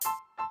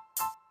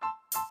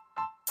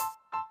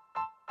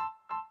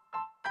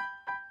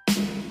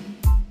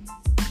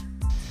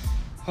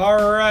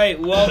All right,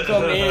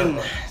 welcome in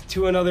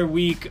to another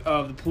week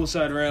of the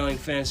Poolside Railing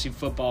Fantasy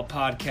Football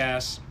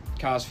Podcast.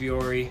 Kaz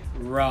Fiore,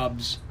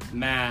 Rubs,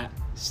 Matt,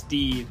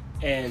 Steve,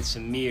 and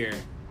Samir,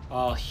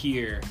 all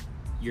here.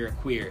 You're a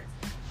queer.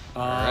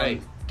 All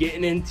right.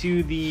 Getting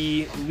into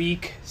the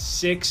week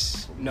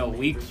 5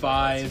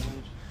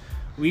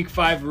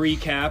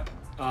 recap.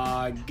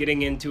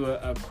 Getting into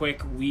a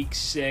quick week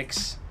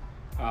 6.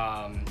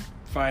 What?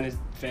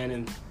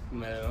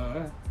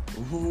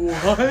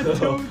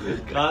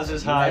 Kaz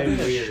is high and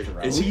weird.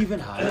 Is he even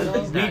high?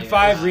 Week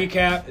 5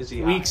 recap, Is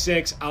he week high?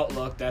 6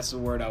 outlook. That's the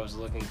word I was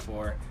looking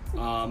for.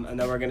 And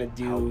then we're going to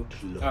do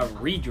a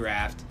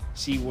redraft,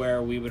 see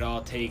where we would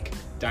all take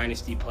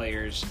dynasty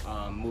players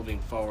moving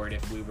forward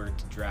if we were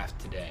to draft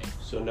today.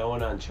 So no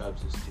one on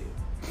Chubbs'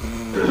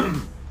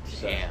 team.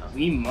 Damn.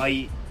 We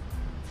might...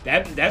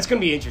 That's going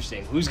to be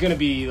interesting. Who's going to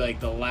be like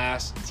the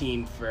last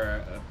team for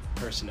a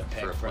person to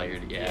pick For a player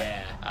from? to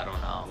get. I don't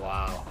know.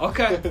 Wow.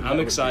 Okay, I'm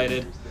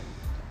excited.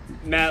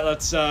 Matt,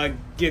 let's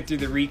get through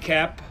the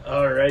recap.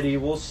 Alrighty,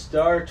 we'll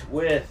start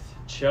with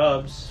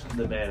Chubbs,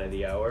 the man of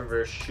the hour,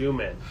 versus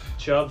Schumann.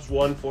 Chubbs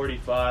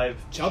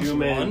 145. Chubbs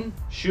won?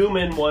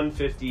 Schumann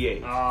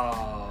 158.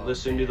 Oh.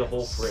 Listen to the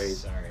whole phrase.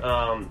 Sorry.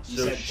 You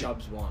So said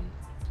Chubbs won.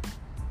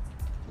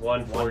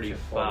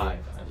 145.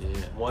 Yeah.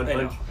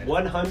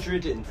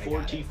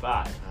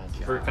 145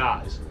 for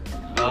Kaz.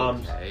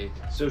 Okay.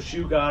 So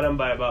Shu got him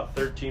by about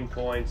 13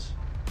 points.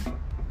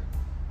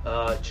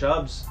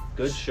 Chubbs,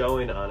 good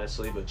showing,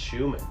 honestly, but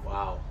Schumann,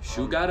 wow.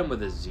 Shu got him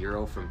with a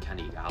 0 from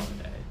Kenny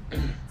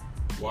Galladay.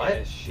 What?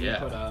 Yeah, she Yeah.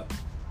 put up.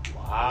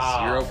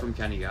 Wow. 0 from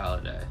Kenny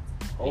Galladay.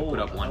 He put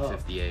up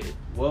 158.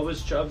 What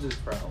was Chubbs'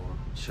 problem?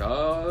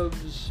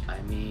 Chubbs,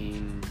 I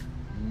mean,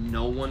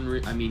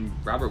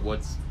 Robert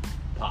Woods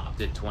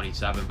popped at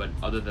 27, but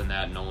other than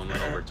that, no one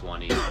went over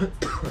 20.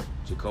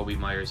 Jacoby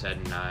Myers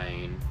had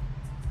 9.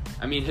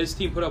 I mean, his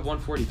team put up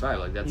 145.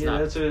 Like that's not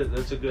that's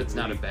a good. that's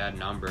not a league. bad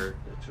number.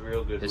 That's a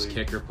real good. His league.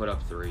 kicker put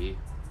up 3.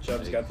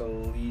 Chubbs got the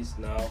least.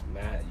 No,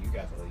 Matt, you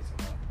got the least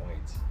amount of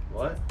points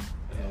What?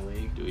 in the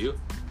league. Do you?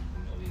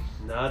 In the league.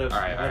 Not All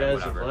right, as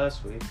whatever. of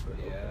last week. But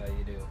Yeah,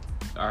 you do.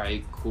 All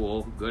right,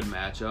 cool, good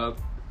matchup.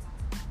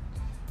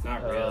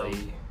 Not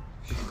really.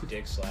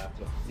 Dick slapped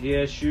him.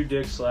 Yeah, Shu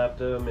Dick slapped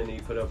him, and he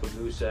put up a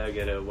goose egg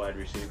at a wide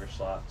receiver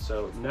slot.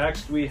 So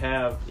next we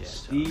have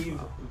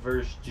Steve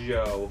versus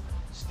Joe.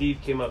 Steve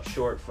came up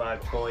short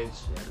 5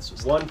 points. Yeah, this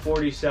was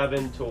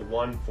 147 to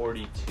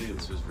 142.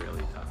 This was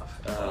really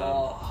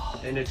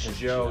tough. And it's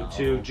Joe,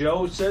 too.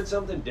 Joe said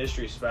something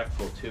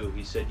disrespectful, too.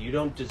 He said, "You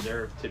don't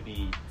deserve to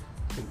be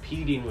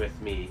competing with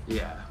me."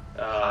 Yeah,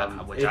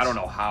 which I it's- don't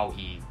know how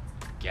he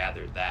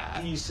gathered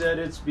that. He said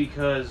it's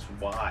because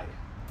why?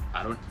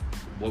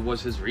 What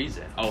was his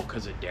reason? Oh,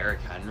 because of Derrick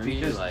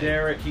Henry.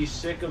 Because he's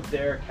sick of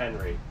Derrick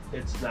Henry.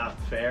 It's not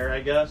fair, I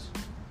guess.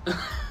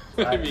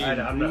 I mean,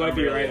 I'm you not might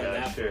be really right on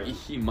not that. sure.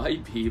 he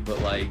might be,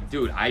 but like,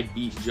 dude, I'd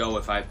beat Joe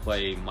if I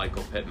play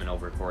Michael Pittman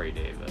over Corey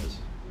Davis,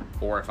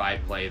 or if I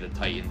play the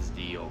Titans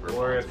D over.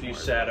 Or if you Baltimore,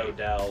 sat like-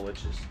 Odell, which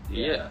is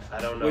Yeah. I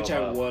don't know. Which I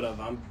about- would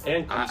have.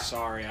 I'm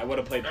sorry. I would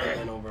have played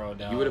Pittman over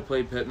Odell. You would have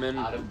played Pittman.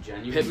 Out of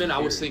genuine Pittman, I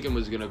was fear. thinking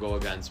was gonna go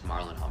against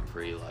Marlon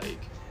Humphrey. Like,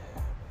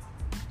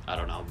 I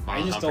don't know. Marlon I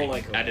just Humphrey don't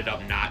like ended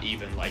up not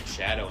even like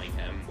shadowing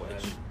him,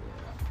 which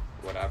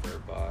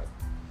whatever. But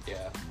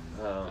yeah,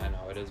 I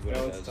know it is what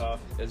No, it it's is. tough.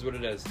 It is what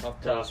it is.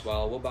 Tough Tough. as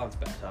well. We'll bounce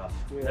back. Tough.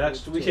 Yeah,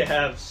 Next we it's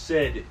have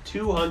Sid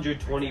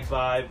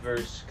 225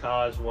 versus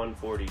Kaz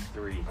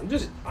 143.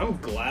 I'm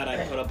glad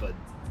I put up a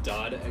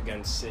dud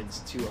against Sid's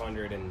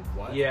 200 and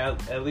what? Yeah,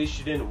 at least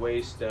you didn't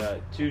waste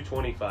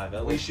 225.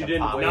 At least you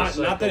didn't Not- waste.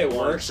 Not like that a it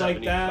works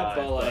like that, 175,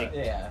 but like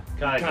Yeah. I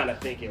kind kind of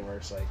think it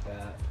works like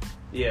that.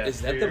 Yeah.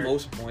 Is that the fair.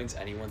 most points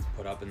anyone's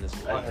put up in this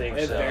league? I think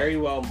It so. very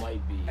well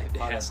might be. It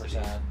has to be.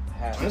 100%.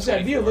 Honestly,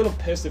 I'd be a little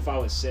pissed if I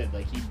was Sid.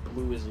 Like he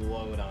blew his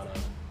load on a.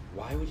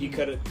 Why would He you?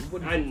 could have. you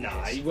wouldn't be Nah,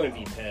 pissed, he wouldn't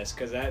bro. be pissed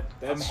because that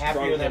I'm sprung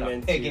happier than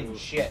him a pig in into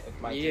shit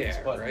if my Yeah, team's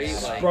putting right?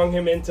 that Like- up. sprung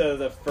him into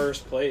the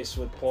first place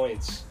with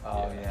points.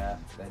 Oh yeah,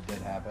 that did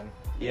happen.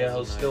 Yeah, he'll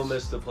Nice. still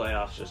miss the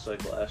playoffs just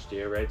like last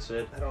year, right,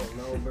 Sid? I don't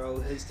know, bro.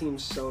 His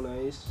team's so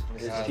nice.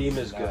 His Yeah, team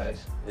is nice. good.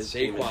 His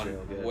team is real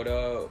Saquon, good. what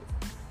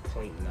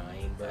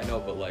 0.9, bro. I know,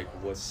 but like,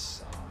 what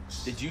sucks?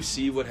 did you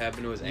see what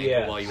happened to his ankle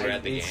Yeah, while you were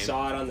at the I game?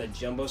 saw it on the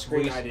jumbo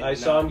screen. I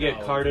saw him get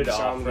carted We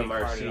saw off him from get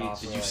our carted seats. off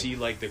Did for, you like, see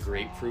like the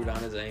grapefruit on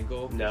his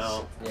ankle?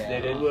 No, Yeah.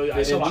 they didn't. Well, They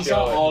I saw, didn't we show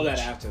saw it. all that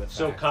after the fact.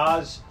 So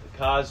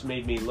Kaz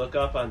made me look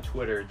up on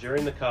Twitter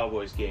during the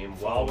Cowboys game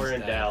while Phone we're was in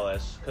dead.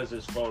 Dallas because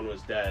his phone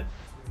was dead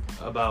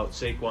about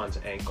Saquon's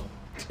ankle,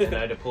 and I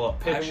had to pull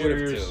up I would have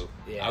pictures. too.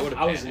 Yeah. I would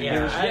have. I was- He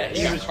yeah, was, I-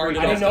 he yeah. was carted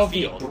I didn't off know the if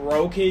he field.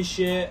 broke his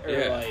shit or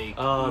Yeah. like he's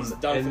done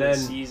and for then the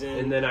season.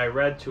 and then I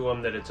read to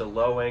him that it's a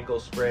low ankle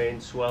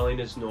sprain, swelling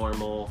is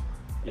normal,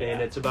 Yeah.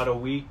 and it's about a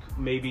week,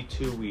 maybe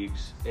 2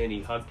 weeks, and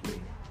he hugged me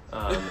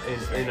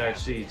in our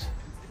seats.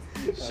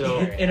 So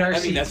In our I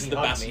mean, seats, that's he the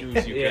hugged best me.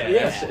 news you yeah, could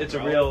Yeah. have. it's a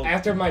bro. real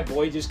After my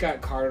boy just got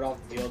carted off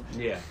the field,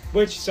 yeah.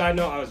 which side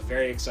note, I was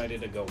very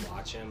excited to go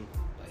watch him.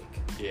 Like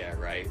Yeah,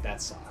 right.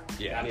 That sucked.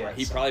 Yeah, That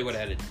he sucked. probably would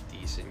have had a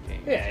decent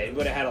game. Yeah, he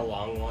would have had a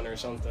long one or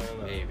something.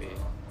 Maybe.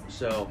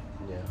 So,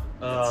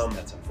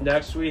 That's unfortunate.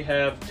 next we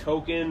have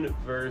Token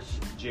versus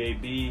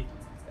JB.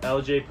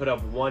 LJ put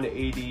up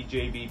 180,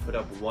 JB put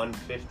up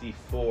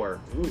 154.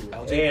 Ooh.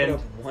 LJ And put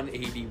up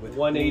 180 with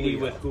 180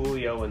 Julio. with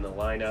Julio in the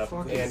lineup,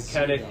 Fucking and see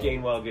Kenneth that.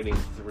 Gainwell getting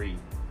 3.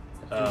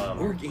 Mark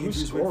Who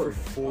Andrews went for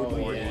scored? 40.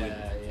 Oh,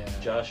 yeah.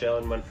 Josh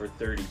Allen went for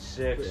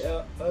 36.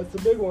 Yeah, that's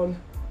a big one.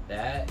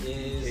 That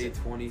is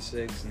DK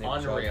 26, Nick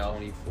unreal. Chubb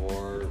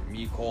 24.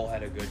 Cole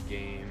had a good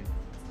game.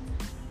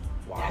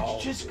 Wow.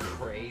 That's just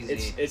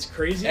crazy. It's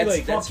crazy. That's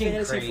like that's fucking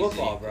fantasy crazy.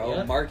 football, bro.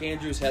 Yeah. Mark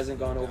Andrews hasn't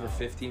gone over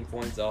 15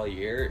 points all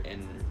year,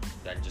 and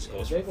then just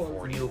goes for big one.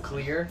 40.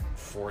 Nuclear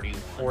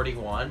 41.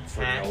 41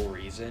 For no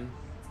reason.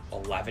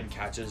 11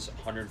 catches,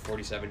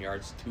 147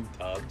 yards, 2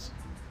 tugs.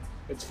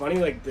 It's funny,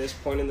 like, this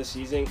point in the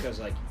season, because,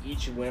 like,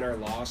 each win or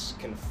loss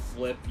can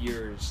flip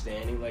your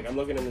standing. Like, I'm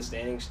looking in the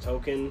standings.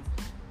 Token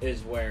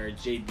is where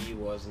JB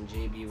was, and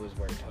JB was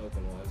where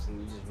Token was,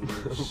 and you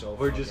just moved so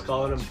We're just fucking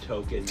calling much. him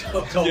Token.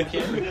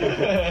 Token.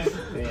 Yeah,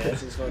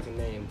 that's his fucking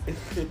name.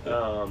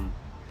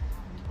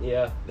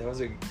 Yeah. That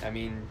was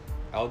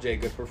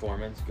LJ, good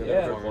performance. Good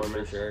Yeah. performance for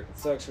Performance. sure. It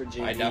sucks for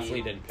JB. I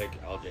definitely didn't pick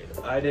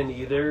LJ. I didn't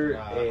either,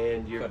 Nah,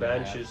 and your couldn't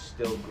bench have. is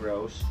still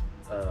gross.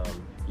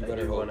 You I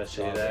better do hope want to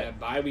say so. that. Yeah,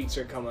 bye weeks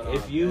are coming up.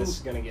 If you- This is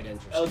going to get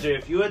interesting. LJ,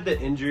 if you had the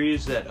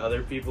injuries that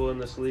other people in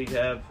this league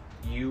have,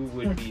 you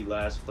would be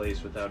last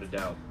place without a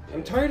doubt.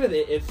 I'm tired of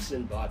the ifs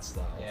and buts,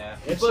 though. Yeah.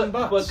 Ifs and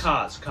buts. But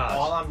cost.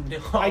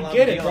 I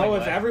get it, bro.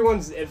 If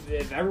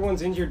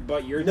everyone's injured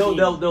but your No,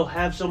 team. they'll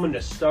have someone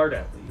to start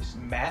at least.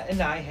 Matt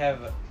and I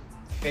have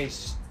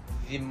faced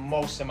the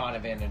most amount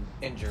of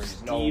injuries.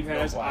 Steve no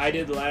has. question. I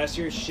did last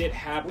year. Shit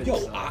happens. Yo,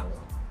 though.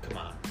 come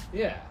on.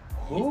 Yeah.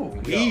 Who?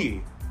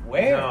 We.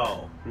 Where?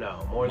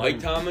 No, more Mike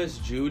than Thomas,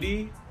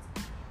 Judy,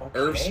 Okay.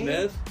 Irv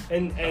Smith.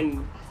 And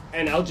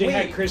LJ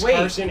had Chris wait,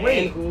 Carson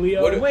wait. and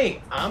Julio. What-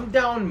 Wait, I'm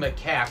down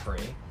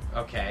McCaffrey.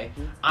 Okay.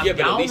 I'm Yeah, but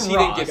down at least he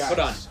Ross. didn't get put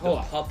on Guys, the hold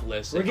on. pup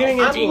list. We're and getting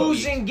all I'm into- 8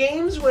 losing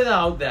games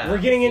without them. We're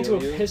getting into a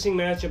Feel you? pissing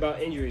match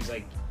about injuries.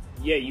 Like,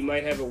 yeah, you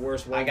might have a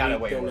worse one I got it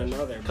week way than worse.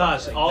 another. but,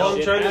 Cause like, all I'm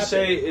shit trying to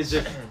say happens.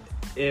 is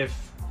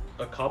if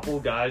a couple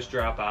guys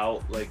drop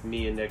out, like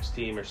me and Nick's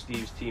team or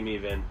Steve's team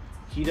even,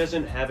 he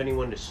doesn't have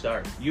anyone to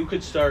start. You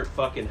could start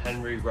fucking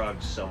Henry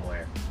Ruggs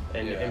somewhere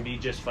and be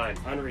just fine.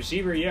 On a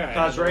receiver, yeah.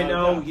 Because I have a right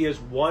lot of now depth. he has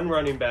one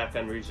running back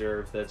on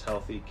reserve that's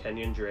healthy,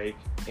 Kenyon Drake,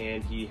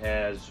 and he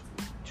has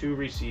 2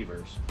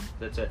 receivers.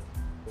 That's it.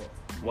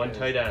 One Yeah.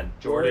 tight end,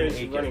 Jordan Jordan is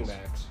Akins. running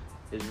backs.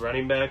 His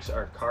running backs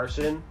are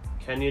Carson,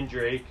 Kenyon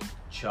Drake,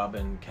 Chubb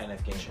and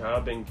Kenneth Gainwell.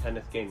 Chubb, and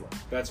Kenneth Gainwell.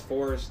 That's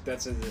 4.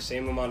 That's the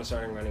same amount of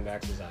starting running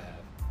backs as I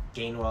have.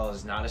 Gainwell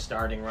is not a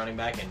starting running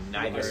back, and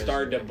neither is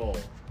Startable.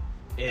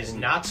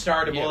 not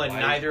startable, Yeah, and why-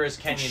 neither is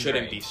He Kenyon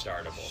shouldn't Drake. be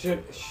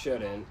startable.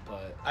 Shouldn't,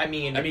 but I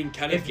mean,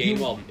 Kenneth if you-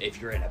 Gainwell,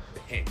 if you're in a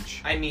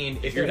pinch. I mean,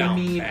 If you're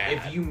down bad.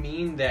 if you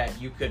mean that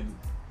you could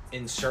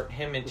insert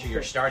him into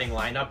your starting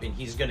lineup and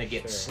he's gonna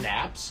get Sure.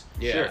 snaps,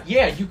 Yeah. Sure.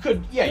 yeah, you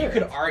could. Yeah, you Sure.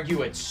 could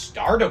argue it's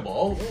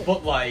startable,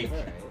 but like, all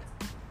right.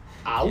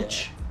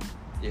 ouch.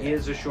 Yeah. He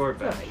is a short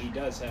Yeah, bench. he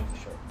does have a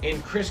short.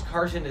 And Chris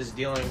Carson is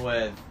dealing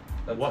with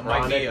A what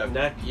might be a chronic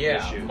neck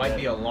issue might that-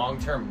 be a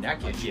long-term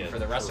neck Might be issue a for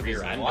the rest of his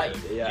career life.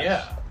 ender. Yes.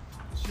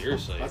 Yeah.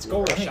 Seriously. Let's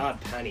go Right.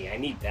 Rashad Penny. I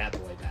need that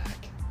boy back.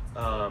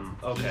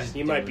 Okay.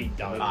 He might be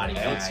done. Body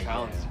Alex bag,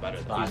 Collins yeah. is better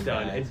than Body He's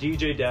done. bag. And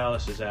DJ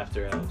Dallas is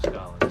after Alex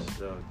Collins.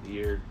 So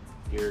you're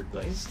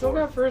like He's still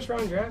got first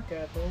round draft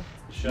capital.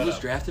 He shut was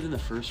up. drafted in the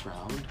first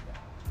round.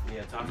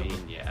 Yeah, I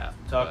mean, yeah.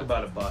 talk but-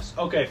 about a bust.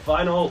 Okay,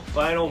 final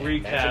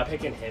Imagine recap.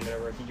 picking him in a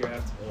rookie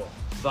draft. Ugh.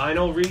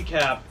 Final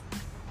recap.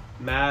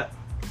 Matt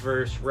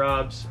versus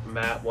Rubs.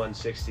 Matt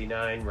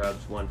 169,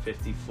 Rubs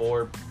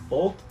 154.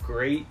 Both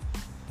great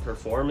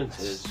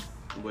performances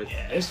with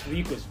This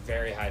week was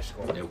very high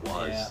scoring. It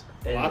was. Yeah.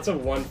 and Lots of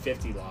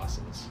 150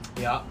 losses.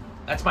 Yeah.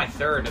 That's my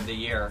third of the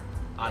year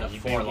out of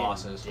You've 4 been getting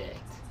losses. dicked.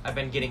 I've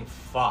been getting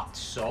fucked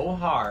so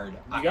hard.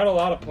 You got a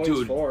lot of points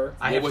Dude, for.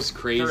 I what have was third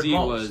crazy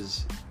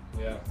most.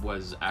 Yeah.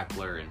 was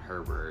Eckler and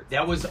Herbert.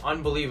 That was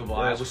unbelievable.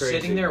 That I was was crazy.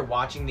 sitting there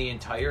watching the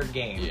entire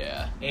game.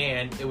 Yeah.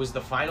 And it was the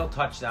final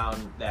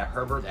touchdown that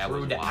Herbert That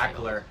threw was to wild.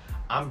 Eckler.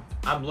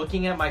 I'm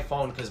looking at my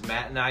phone because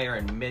Matt and I are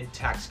in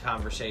mid-text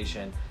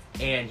conversation,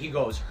 and he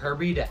goes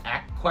Herbie to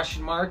Eck ?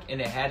 And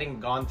it hadn't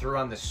gone through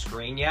on the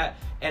screen yet,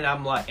 and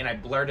I'm like, and I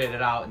blurted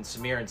it out, and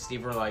Samir and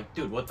Steve were like,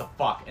 "Dude, what the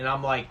fuck?" And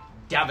I'm like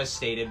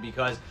devastated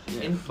because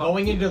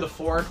going into the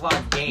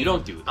 4:00 game, You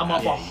don't do that. I'm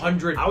up Yeah,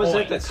 100 I was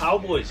points. at the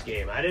Cowboys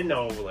game. I didn't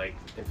know like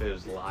if it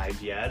was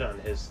live yet on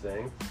his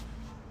thing.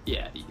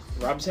 Yeah.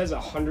 Rubs has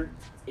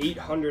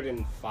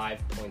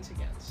 805 points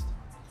against.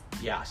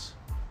 Yes.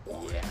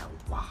 Yeah.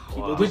 Wow.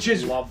 Wow. Which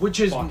is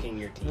fucking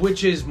your team.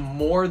 which is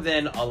more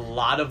than a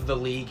lot of the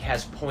league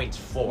has points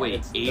for. Wait,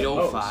 It's the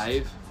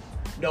 805?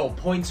 No,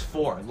 points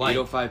for. Like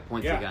 805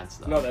 points yeah.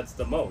 against, though. No, that's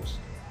the most.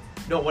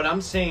 no, what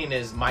I'm saying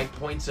is my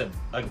points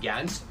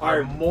against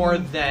are more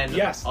than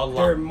Yes, a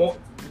they're lot. more.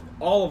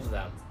 All of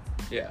them.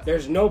 Yeah.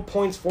 There's no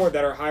points for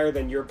that are higher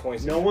than your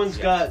points. No against. one's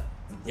got.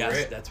 Yes,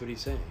 Right. that's what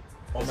he's saying.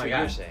 Oh That's my what God.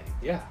 you're saying.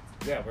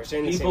 Yeah, we're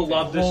saying the People same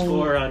love thing. to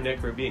score on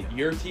Nick Rubino.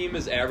 Your team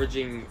is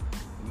averaging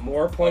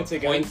More points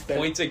against than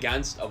points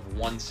against of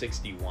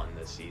 161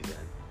 this season.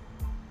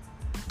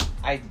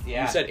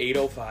 Yeah. You said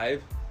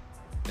 805,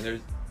 and there's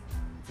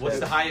What's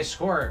the highest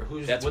score?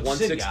 that's what's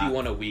Sid got?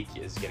 161 a week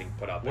is getting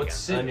put up What's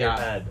against. Sid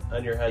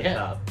On your head Yeah,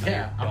 top.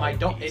 yeah. I'm like,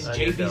 don't. And On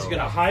your JB's dome. the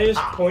gonna highest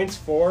pop. points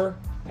for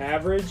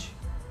average.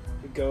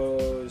 It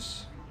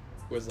goes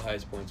Where's the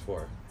highest points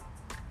for?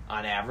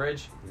 on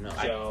average. No,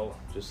 Joe.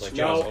 just like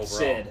No, overall.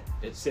 Sid.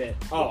 It's Sid.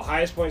 Oh,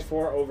 highest points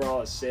for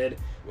overall is Sid.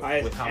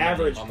 Highest with how many?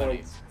 average How many?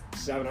 points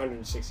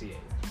 768.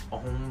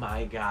 Oh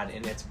my God!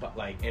 And it's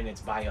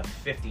by a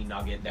 50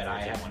 nugget that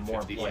I Is it have more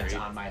 153? points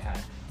on my head.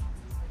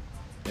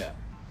 Yeah.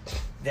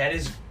 That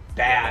is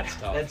bad. that's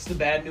tough. That's the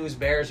bad news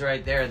bears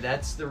right there.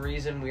 That's the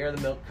reason we are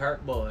the milk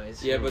cart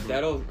boys. Yeah, but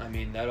that'll.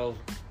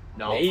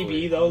 No,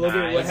 Maybe though. Look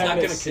at what It's not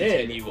happened going to to Sid.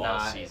 continue all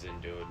Nah. season,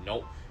 dude.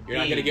 Nope. You're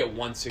not going to get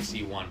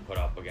 161 put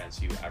up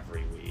against you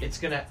every week. It's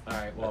gonna. All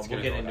right. Well, That's we'll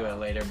gonna get go into down. it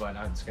later, but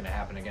it's gonna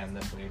happen again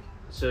this week.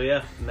 So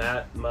yeah,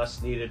 Matt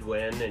must needed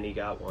win, and he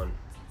got one.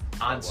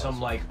 On was. some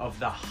like of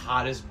the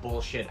hottest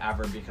bullshit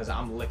ever because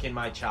I'm licking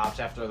my chops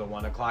after the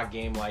 1 o'clock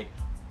game. Like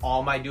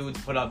all my dudes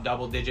put up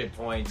double-digit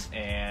points,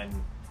 and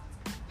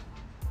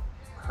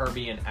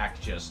Herbie and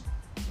Eck just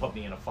put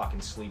me in a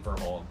fucking sleeper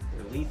hole.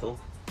 They're lethal.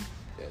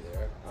 Yeah, they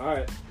are. All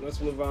right, let's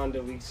move on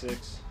to week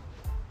 6.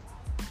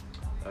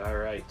 All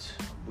right,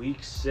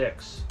 week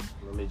 6.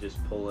 Let me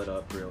just pull it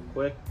up real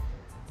quick.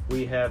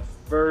 We have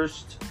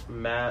first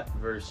Matt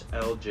versus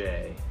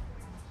LJ.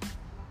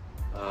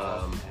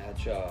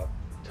 Matchup.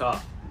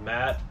 Tough.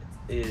 Matt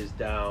is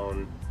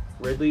down.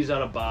 Ridley's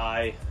on a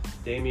bye.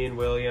 Damian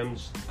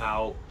Williams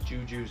out.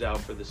 Juju's out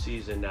for the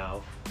season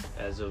now,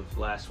 as of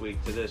last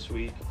week to this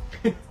week.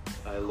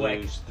 I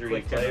lose 3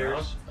 quick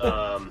players.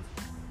 We're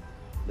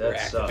That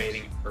sucks.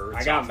 activating Ertz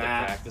I got off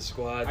Matt. the practice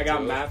squad. I got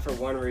too. Matt for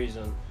one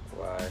reason.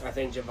 Why? I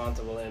think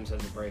Javonte Williams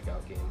has a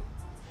breakout game.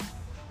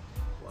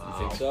 Wow. You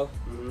think so?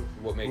 Mm-hmm.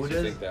 What makes Who you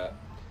does? think that?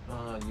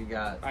 You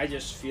got. I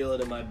just feel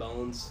it in my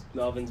bones.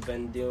 Melvin's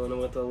been dealing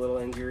with a little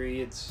injury.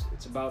 It's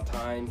about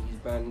time. He's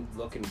been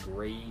looking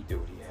great.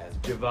 Dude, he has.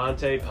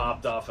 Javonte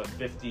popped off a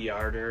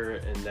 50-yarder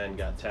and then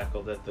got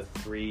tackled at the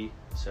 3.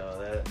 So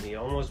that he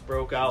almost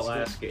broke out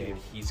last game.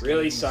 He's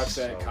Really he's sucks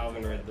that so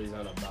Calvin good. Ridley's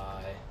on a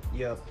bye.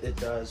 Yep, it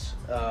does.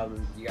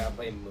 You gotta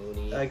play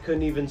Mooney. I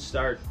couldn't even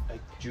start.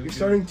 Juju. You're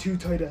starting 2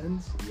 tight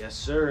ends? Yes,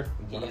 sir.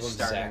 One of He's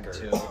them's starting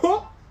Zachary.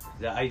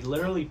 Yeah, I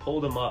literally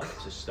pulled him up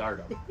to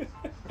start him.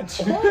 That's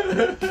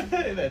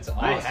awesome.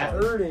 I have-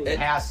 hurting. It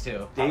has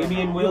to.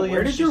 Damian Williams.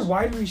 Where did your just-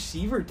 wide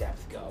receiver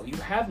depth go? You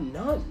have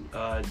none.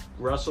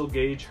 Russell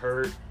Gage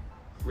hurt.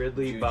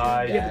 Ridley Juju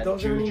died. died. Yeah, but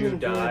those aren't Juju even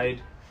good.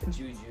 died.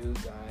 Juju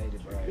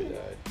died. Right.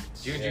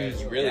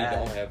 Juju's you really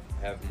bad. don't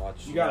have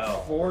much. You got No,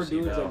 4 see,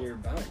 dudes no. on your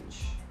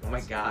bench. Oh my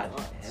That's God!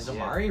 nuts. Has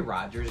Amari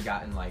Rogers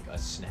gotten like a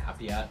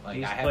snap yet?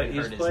 Like I haven't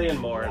He's heard his playing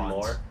name more and once.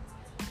 more.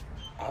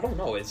 I don't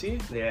know. Is he?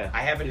 Yeah, I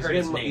haven't he's heard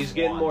getting, his name He's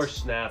getting more once.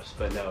 snaps,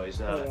 but no, he's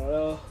I not. don't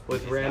know.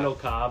 With He's Randall not-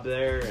 Cobb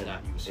there, and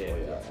not useful, yeah,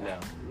 yeah.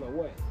 no, No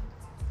way.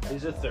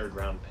 he's a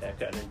 3rd-round pick.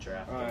 I didn't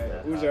draft him. All that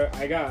right, who's high.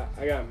 our?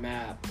 I got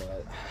Matt,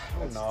 but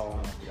that's know.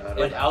 tough. I don't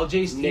But know.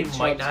 LJ's team Nick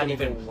might Chubb's not gonna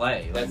even go-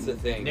 play. Like, That's the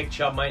thing. Nick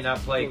Chubb might not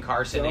play. Oh,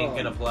 Carson ain't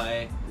dumb. gonna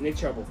play. Nick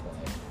Chubb will play.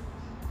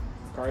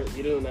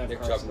 He doesn't have Nick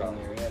Carson Chubb on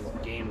there. probably He has will.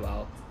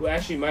 Gainwell, who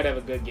actually might have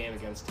a good game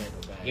against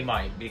Tampa Bay. He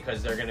might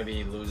because they're gonna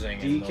be losing.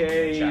 And they'll be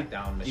a check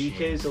down machine.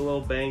 DK's a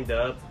little banged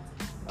up.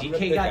 I'm gonna DK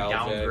pick got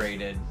LJ.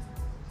 downgraded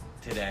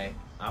today.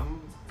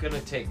 I'm gonna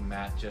take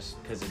Matt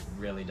just because it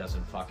really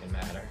doesn't fucking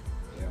matter.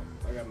 Yeah,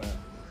 I got Matt.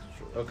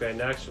 Okay,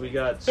 next we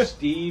got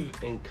Steve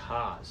and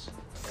Kaz.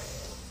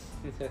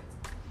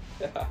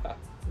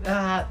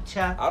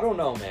 Chat. I don't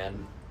know,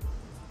 man.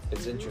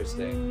 It's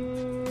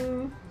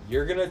interesting.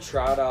 You're gonna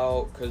trot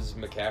out because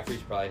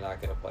McCaffrey's probably not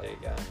gonna play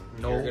again.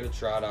 You're Nope. gonna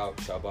trot out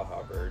Chubba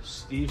Hubbard.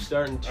 Steve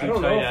starting 2 I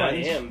don't tight know if I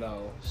ends. am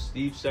though.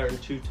 Steve starting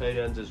 2 tight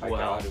ends as I well.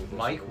 got it.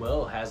 Mike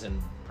Will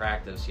hasn't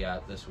practiced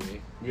yet this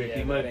week. Yeah, Yeah, he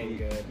that might ain't be.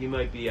 good. He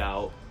might be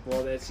out.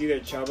 Well, it's either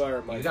Chuba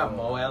or Mike. You got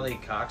Mo Alley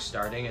Cox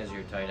starting as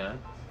your tight end.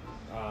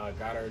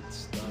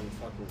 Goddard's done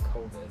fucking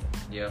COVID.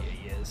 Yep. Yeah,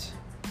 he is.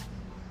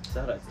 It's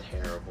not a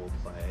terrible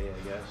play,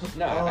 I guess.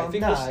 No, I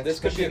think this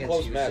could be a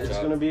close matchup. It's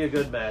going to be a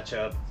good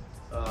matchup.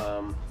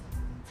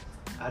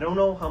 I don't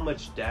know how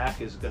much Dak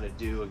is going to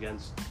do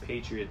against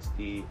Patriots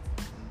D.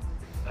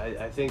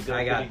 I think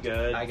they're pretty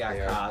good. I got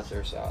They are- Coz.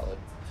 They're solid.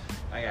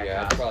 I got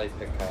Yeah, I'd Coz. probably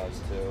pick Cos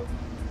too.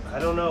 I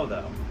don't know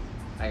though.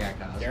 I got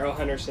Coz. Daryl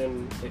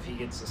Henderson, if he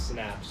gets the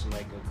snaps,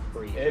 might go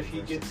crazy. If he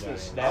versus gets the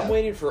Giants. snaps. I'm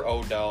waiting for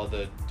Odell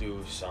to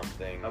do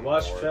something. I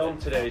watched more film than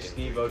today, fucking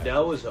Steve. 3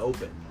 Odell was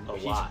open a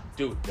He's- lot.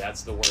 Dude,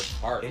 that's the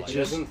worst part. It Like, He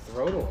just- doesn't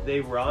throw to him.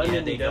 They run Yeah,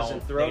 and they he doesn't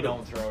don't. throw. They to don't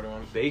him. throw to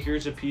him.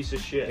 Baker's a piece of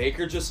shit.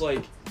 Baker just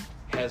like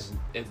has.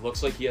 It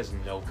looks like he has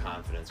no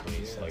confidence when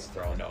he's Yeah, like it's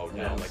throwing to Odell.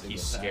 yeah, Like it's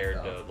he's a good scared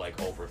pass, to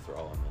like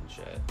overthrow him and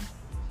shit.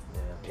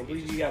 I can't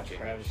believe you got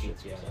Travis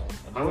Etienne.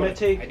 I'm gonna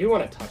take. I do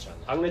want to touch on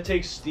that. I'm gonna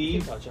take You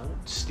Steve. can touch on it.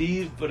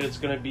 Steve, but it's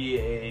gonna be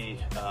a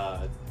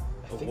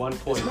 1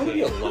 point This might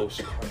be a game. low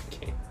scoring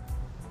game.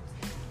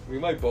 We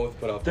might both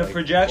put up The like,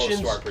 projections-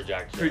 close to our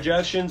projections.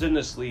 Projections in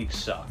this league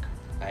suck.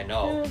 I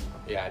know.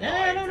 Yeah, I know.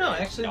 I don't know.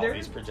 agree. Actually, no, they're-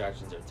 these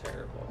projections are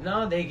terrible.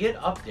 No, they get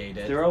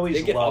updated. They're always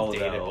They get low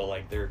updated, though. but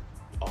like they're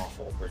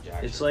awful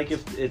projections. It's like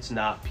if it's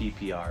not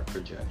PPR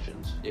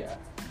projections. yeah.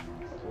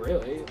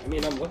 Really? I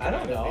mean, I'm looking. I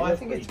don't at it. know. They I look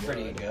think it's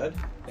pretty good.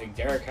 Like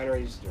Derrick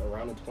Henry's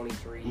around a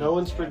 23. No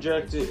one's average.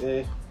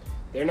 projected.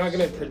 They're not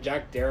going to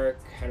project Derrick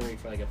Henry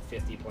for like a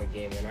 50-point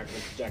game. They're not going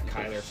to project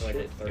Kyler for like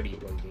a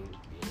 30-point game.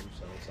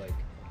 So it's like,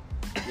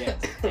 yeah,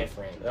 it's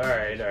different. All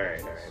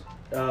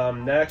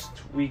right. Next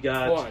we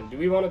got. Hold on. Do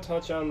we want to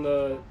touch on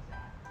the?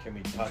 Can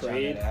we touch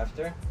Trade? on it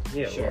after?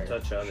 Yeah, Sure, we'll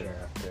touch on sure. it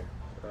after.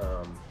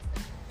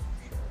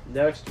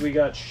 Next we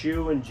got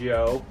Shu and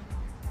Joe.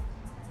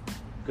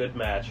 Good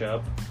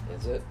matchup.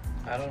 Is it?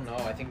 I don't know.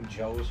 I think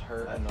Joe's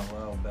hurting a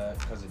little bit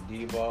because of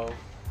Debo.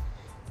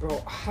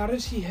 Bro, how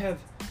does he have?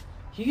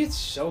 He gets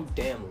so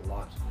damn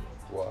lucky.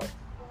 What?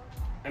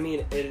 I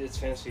mean, it's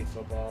fantasy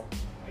football.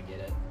 I get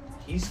it.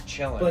 He's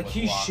chilling. But like with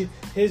he luck. should.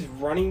 His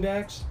running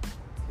backs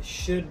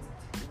should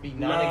be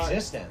not-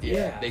 non-existent.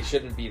 Yeah. They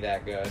shouldn't be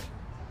that good.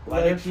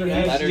 Like he he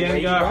has Leonard Etienne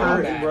Brady got hurt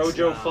running and backs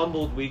Rojo now.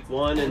 fumbled week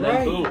 1, and Right.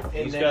 then boom, And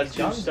he's then got he's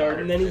 2 done.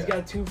 starters. and then he's Yeah.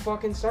 got 2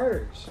 fucking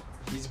starters.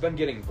 He's been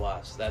getting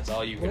blessed. That's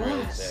all you can really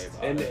Blessed. say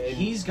about And- it.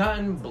 He's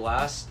gotten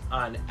blessed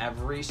on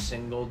every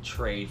single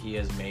trade he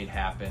has made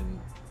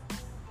happen.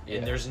 Yeah.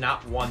 And there's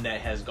not one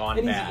that has gone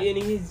And bad.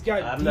 he's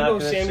got I'm not Deebo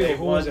gonna Samuel, say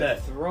who one was a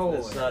that thrower.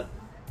 that's not.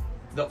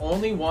 The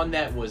only one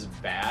that was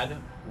bad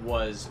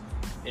was,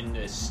 and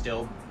is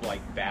still like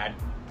bad,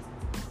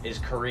 is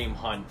Kareem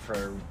Hunt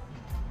for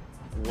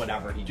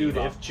whatever he Dude,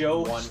 gave if up.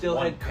 Joe One- still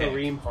one had pick.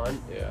 Kareem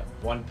Hunt, Yeah.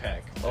 One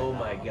pick. oh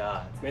my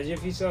God, Imagine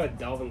if he still had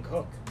Dalvin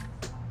Cook.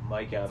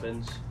 Mike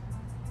Evans.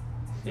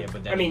 Yeah,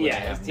 but then I mean, he yeah,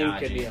 wouldn't his have team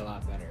could Najee. be a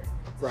lot better.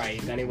 Right,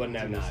 then he wouldn't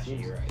have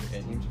Najee, you're right.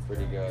 His team's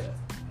pretty good.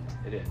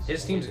 It is.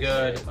 His team's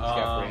good. He's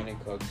got Brandon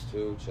Cooks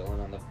too, chilling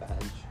on the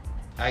bench.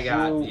 I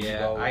got, Shoe, yeah,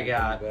 Go I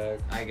got back.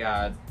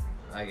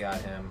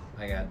 him.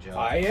 I got Joe.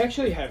 I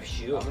actually have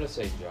Shoe. I'm gonna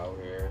say Joe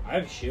here. I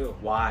have Shoe.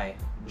 Why?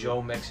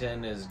 Joe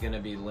Mixon is gonna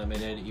be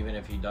limited, even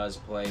if he does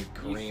play You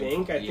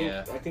Kareem. think?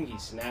 Yeah. I think he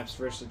snaps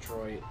versus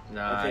Detroit.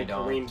 Nah, I think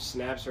don't. Kareem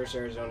snaps versus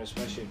Arizona,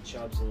 especially if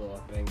Chubb's a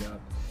little banged up.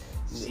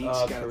 Zeke's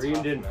got a Kareem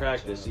tough didn't matchup.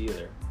 practice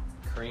either.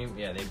 Kareem,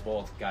 yeah, they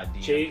both got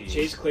DMPs.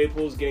 Chase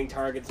Claypool's getting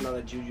targets now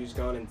that Juju's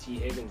gone, and T.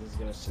 Higgins is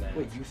gonna snap.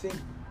 Wait, you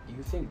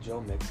think Joe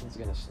Mixon's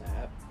gonna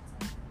snap?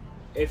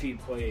 If he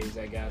plays,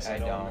 I guess. I I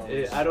don't don't.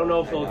 know. I don't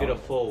know if I he'll know. get a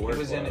full He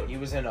workload.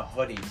 was in a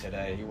hoodie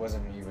today. He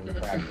wasn't even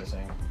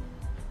practicing.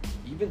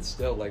 Even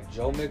still, like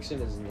Joe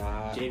Mixon is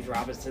not. James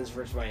Robinson's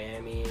versus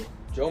Miami.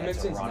 Joe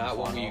That's a Mixon's run not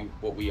funnel.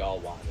 what we all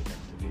wanted him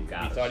to be. We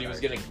thought he was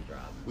gonna.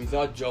 We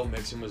thought Joe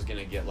Mixon was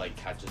gonna get like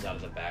catches out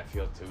of the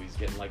backfield too. He's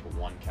getting like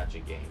 1 catch a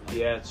game. Like,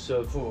 Yeah,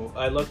 so Who?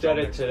 I looked Joe at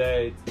it Mixon.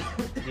 today.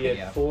 He had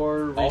Yeah.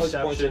 4 All his points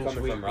are receptions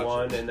coming week from 1,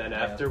 rushing. and then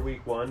Yeah. after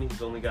week 1,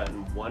 he's only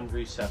gotten 1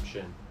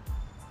 reception,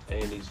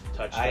 and he's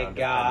touchdown. I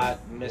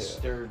got dependent.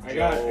 Mr. I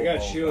Joe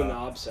got Shoe in the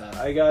Oka. upset.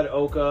 I got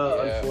Oka,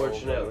 Yeah,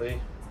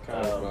 unfortunately.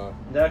 Oka.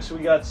 Next,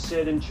 we got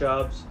Sid and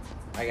Chubbs.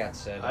 I got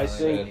Sid. I don't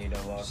think- even need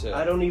to look. Sid.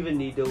 I don't even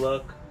need to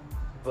look,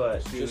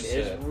 but Dude, Just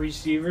his Sid.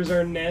 receivers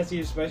are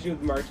nasty, especially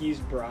with Marquise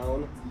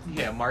Brown.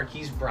 Yeah,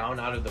 Marquise Brown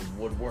out of the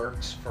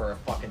woodworks for a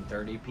fucking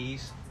 30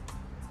 piece.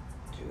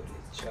 Dude,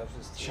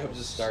 Chubbs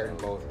is starting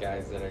both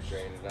guys that are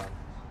traded on.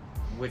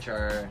 Which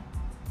are,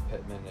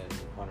 Pittman and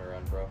Hunter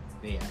Renfro.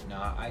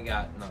 yeah, I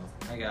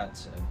got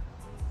Sid.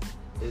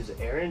 is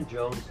Aaron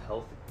Jones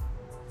healthy?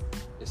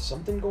 Is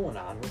something going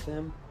on with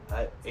him?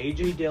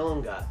 AJ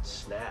Dillon got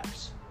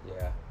snaps.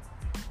 Yeah.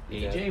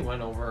 AJ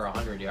went over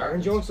 100 yards.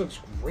 Aaron Jones looks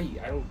great.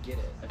 I don't get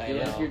it. I feel I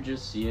like know. you're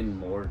just seeing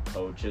more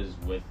coaches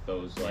with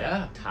those like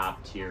Yeah.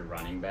 top tier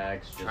running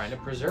backs, just Trying to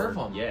preserve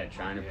 'em. Yeah,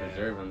 trying to Yeah.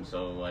 preserve them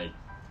so like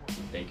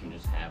they can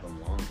just have them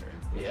longer.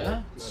 Yeah,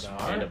 No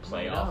smart. And a no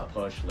playoff doubt.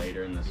 push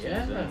later in the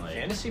Yeah, season. Like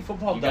fantasy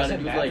football you gotta doesn't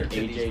do matter like to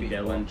these AJ people.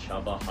 Dillon,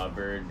 Chubba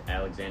Hubbard,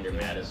 Alexander Yeah.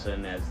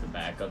 Madison as the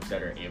backups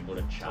that are able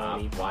to chop.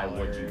 Tony Why would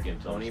you Pollard.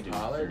 give those Tony dudes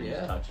Pollard, 30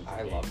 yeah. touches a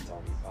I game? love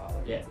Tony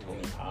Pollard. Yeah,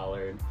 Tony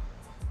Pollard.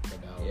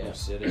 Yeah.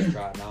 Sid is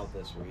trotting out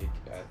this week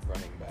at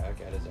running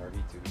back at his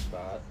RB2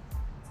 spot.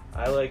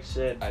 I like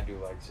Sid. I do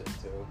like Sid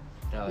too.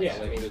 No, Yeah, I I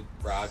like mean- the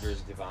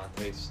Rogers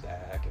Devontae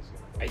stack is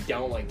gonna. I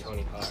don't like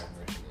Tony Pollard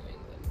versus New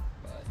England,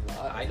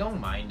 but I don't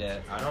mind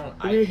it. I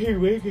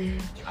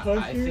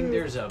think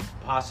there's a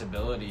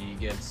possibility he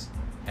gets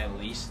at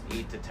least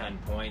 8 to 10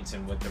 points,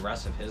 and with the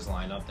rest of his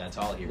lineup, that's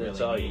all he That's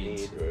really all you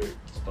needs. need. it's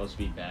supposed to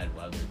be bad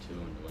weather too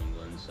in New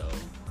England, so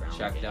ground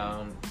Check game.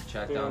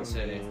 down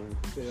City.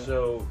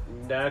 So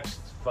next,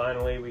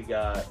 finally, we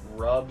got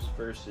Rubs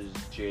versus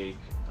Jake.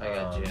 I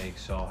got Jake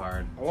so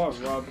hard. I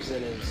want Rubs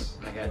in his.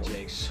 I got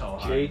Jake so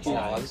hard. Jake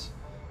Pause.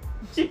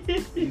 You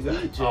got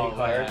Jake Oh,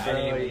 hard, I bro.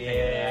 didn't even think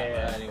of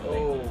that, I didn't even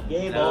Oh, think of that.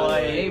 gay No,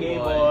 boy, gay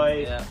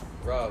boy. Yeah,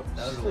 Rubs.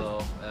 that was a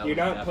little. that You're was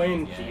not definitely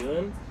playing gay.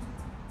 Thielen?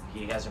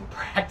 he hasn't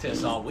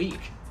practiced all week.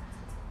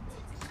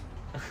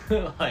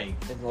 Like,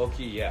 And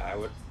low-key, yeah,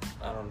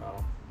 I don't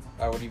know.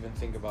 I would even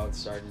think about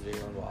starting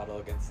Jalen Waddle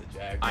against the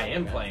Jags. I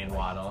am playing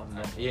Waddle.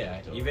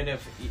 Yeah, even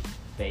if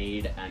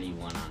Fade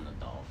anyone on the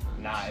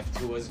Dolphins. if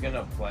Tua's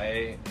gonna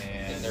play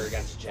And they're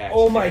against the Jags.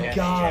 Oh my Yeah.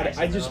 god,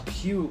 I Jacksonville. just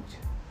puked.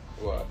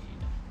 What?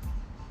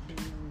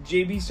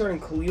 JB starting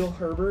Khalil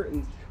Herbert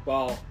and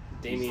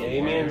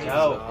Damien's Harris.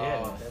 out.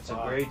 Oh, That's a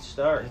fuck. great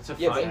start. it's a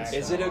Yeah, fine but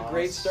is it a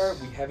great start.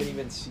 start? We haven't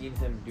even seen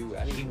him do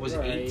anything. He was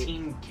Right.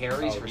 18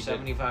 carries Oh, for he did.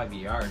 75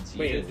 yards. He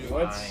Wait, did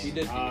what's fine. He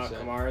did decent.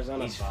 Kamara's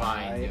on He's a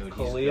fine, bye. dude. He's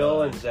Khalil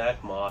good. and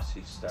Zach Moss,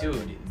 he's starting.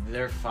 Dude,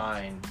 they're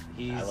fine.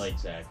 I like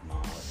Zach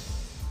Moss.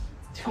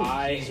 Dude,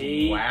 I he's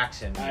hate-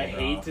 waxing me, I bro.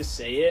 hate to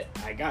say it,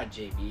 I got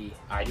JB.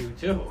 I do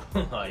too.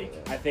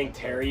 Like, I think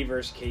Terry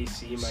versus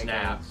KC might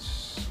Snap.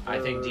 go I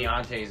think skirt.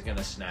 Deontay's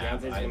gonna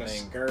snap. Deontay's I gonna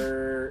think,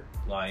 skirt.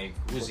 like,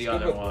 who's What's the good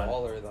other with one?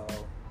 Waller, though?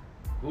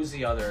 Who's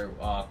the other?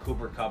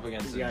 Cooper Kupp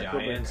against He's the got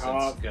Cooper Giants.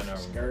 Kupp, It's gonna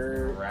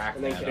skirt, rack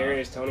and then that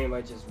Kadarius Toney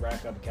might just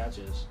rack up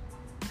catches.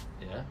 up.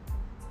 Yeah.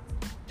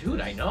 Dude,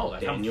 I know.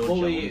 Like, Daniel I'm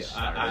fully,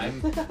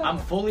 Jones I'm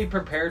fully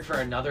prepared for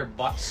another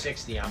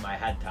 $160 on my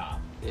head top.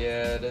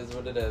 Yeah, it is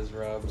what it is,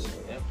 Rubs.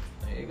 Yep,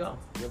 there you go.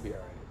 You'll be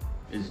alright.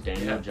 Is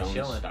Daniel Yeah, Jones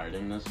starting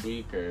starting this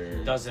week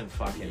or? Doesn't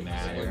fucking He's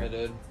matter.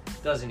 Limited.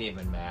 Doesn't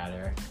even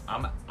matter.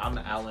 I'm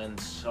Ellen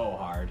so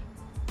hard.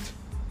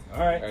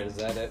 Alright. Alright, is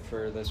that it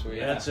for this week?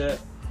 Yeah. That's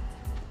it.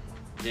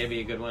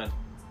 JB, a good win.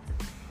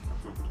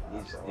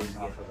 He's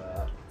off of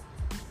that.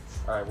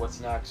 Alright, what's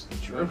next?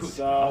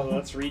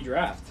 Let's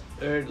redraft.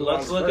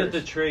 Let's look at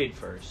the trade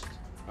first.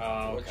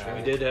 Oh, Which okay.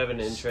 We did have an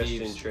interesting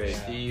Steve's- trade.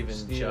 Steve and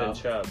Steve Chubb. and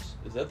Chubbs.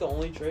 Is that the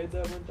only trade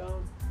that went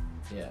down?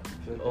 Yeah.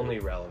 Only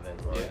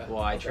relevant one. Yeah.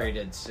 Well, I Okay.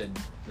 traded Sid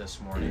this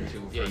morning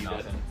too for Yeah, you did.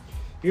 nothing.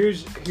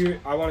 Here.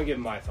 I want to give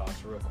my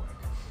thoughts real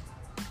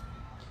quick.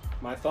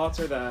 My thoughts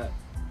are that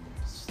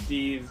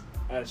Steve,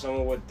 as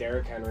someone with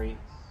Derrick Henry,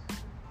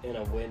 in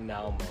a win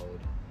now mode,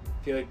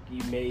 I feel like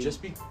you may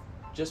Just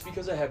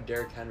because I have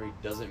Derrick Henry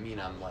doesn't mean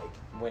I'm like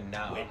Win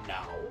now. win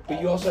now.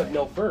 but you also have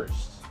no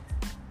first.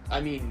 I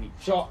mean,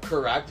 So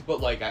correct,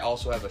 but like I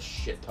also have a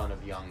shit ton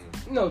of young.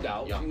 no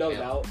doubt, Yeah, no yeah.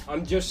 doubt.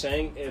 I'm just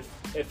saying if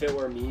it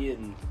were me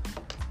and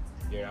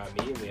you're not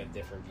me and we have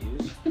different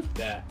views,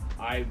 that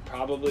I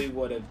probably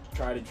would have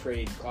tried to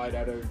trade Clyde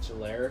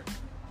Edwards-Helaire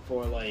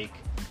for like.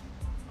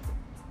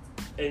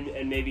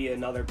 And maybe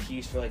another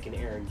piece for like an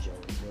Aaron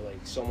Jones or like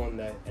someone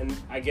that, and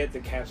I get the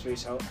cap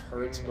space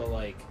hurts, but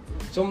like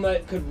someone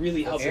that could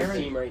really help your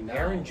team right now.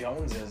 Aaron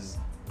Jones is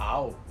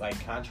out,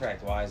 like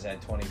contract wise, at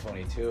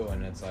 2022,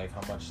 and it's like,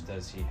 how much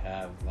does he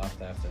have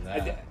left after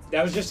that?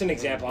 That was just an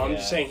example. I'm Yeah.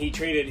 just saying he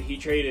traded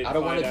I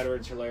don't Clyde wanna-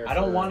 Edwards-Helaire. I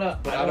don't for- want to.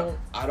 But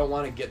I don't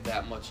want to get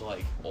that much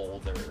like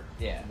older.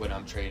 Yeah. When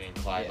I'm trading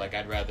Clyde, Yeah. like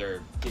I'd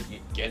rather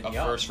get a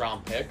young. first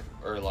round pick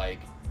or like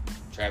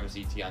Travis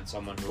Etienne,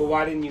 someone who. But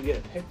why didn't you get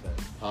a pick then?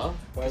 Huh?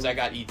 Because I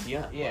got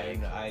Etienne. Yeah,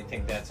 Like, I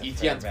think that's a fair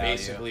Etienne's value.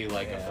 basically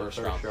like Yeah, a first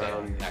first round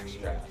round, pick next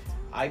yeah. draft.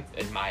 I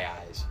In my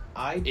eyes,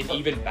 and put-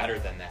 even better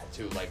than that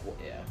too. Like,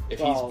 Yeah. if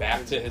Well, he's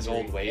back to his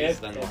old ways,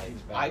 then if like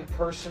he's back. I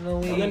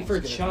personally. And then for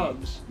It's gonna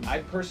Chubbs, I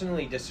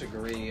personally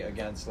disagree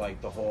against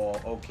like the whole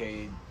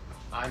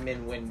I'm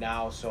in win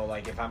now, so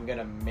like if I'm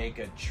gonna make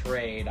a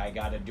trade, I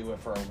gotta do it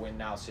for a win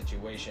now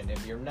situation.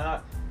 If you're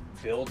not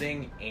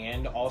building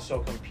and also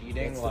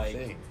competing, that's the like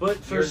thing. But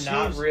for you're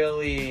not Steve's,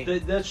 really.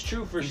 that's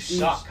true for You Steve's.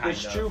 suck, kind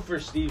That's of. true for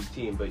Steve's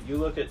team. But you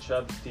look at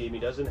Chubb's team; he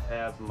doesn't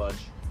have much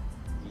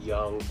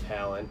young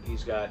talent.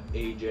 He's got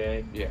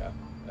AJ. Yeah.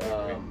 I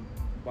agree.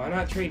 why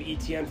not trade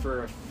Etienne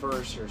for a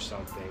first or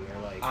something,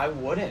 or like I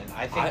wouldn't.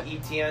 I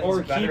think Etienne's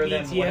or better keep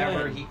than Etienne.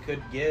 whatever he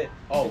could get.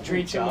 Oh,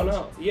 trade someone Chubbs?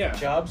 else? Yeah,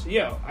 Chubbs?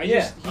 Yeah,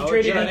 Yeah. He I would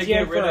traded try to Etienne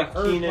get for rid a of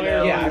hurt Keenan player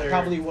Allen. Yeah, I or-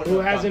 probably wouldn't who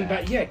have hasn't done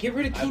that. been. Yeah, get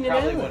rid of I Keenan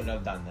probably Allen. wouldn't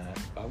have done that.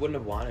 I wouldn't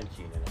have wanted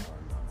Keenan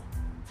Allen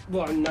though.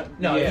 Well, I'm not.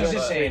 No, yeah, he's but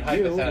just saying you,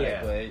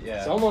 hypothetically.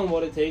 Yeah. Someone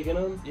would have taken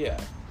him. Yeah,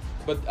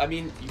 but I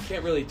mean, you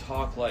can't really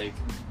talk like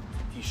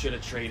he should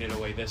have traded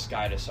away this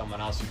guy to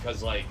someone else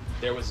because like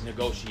there was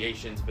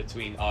negotiations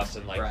between us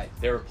and like Right.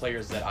 there were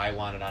players that I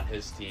wanted on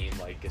his team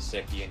like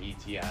Gesicki and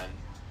Etienne,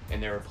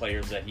 and there were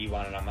players that he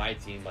wanted on my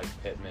team like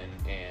Pittman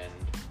and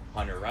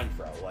Hunter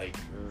Renfrow. Like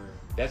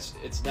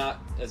it's not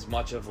as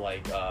much of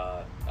like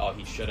oh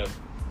he should have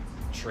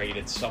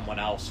traded someone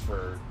else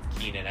for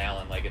Keenan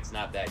Allen. Like it's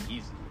not that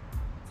easy.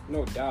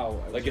 No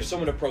doubt. Like if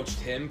someone approached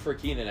him for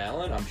Keenan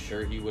Allen, I'm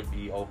sure he would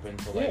be open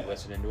to like Yeah.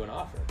 listening to an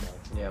offer.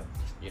 But, Yep.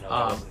 you know,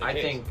 that wasn't the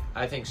case.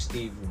 I think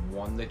Steve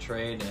won the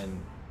trade,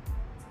 and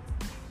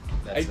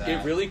that's that.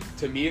 It really,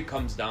 to me, it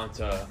comes down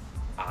to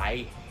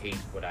I hate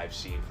what I've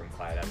seen from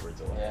Clyde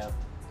Edwards-Helaire. Yeah.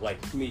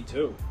 Like, Me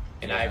too.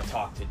 and Yeah. I've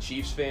talked to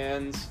Chiefs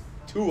fans,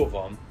 two of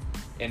them,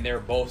 and they're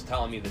both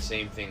telling me the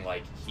same thing.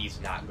 Like, he's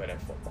not good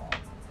at football.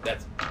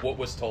 That's what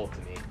was told to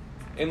me.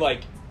 And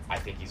like, I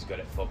think he's good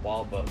at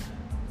football, but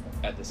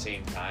at the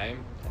same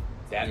time,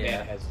 that Yeah.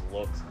 man has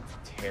looked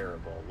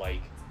terrible.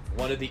 Like,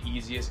 one of the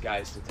easiest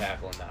guys to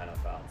tackle in the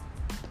NFL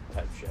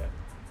type shit.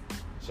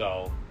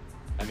 So,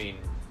 I mean,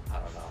 I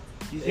don't know.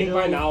 You think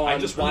by now I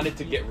just wanted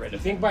to get rid You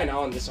of think him. by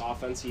now in this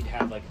offense he'd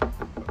have like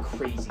a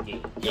crazy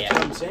game? That's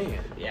what I'm saying.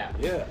 Yeah.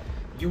 Yeah.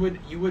 You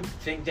would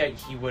think that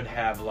he would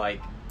have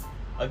like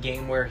a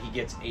game where he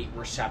gets 8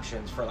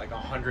 receptions for like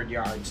 100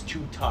 yards,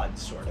 2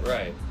 tuds, sort of.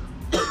 Right.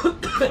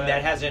 But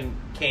that hasn't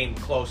came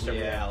close to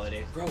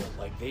reality. Bro,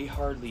 like they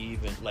hardly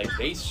even like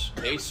they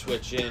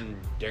switch in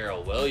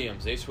Darrell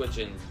Williams, they switch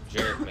in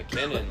Jerick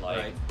McKinnon. Like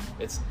Right.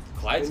 it's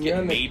Clyde's When you're getting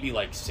on the- maybe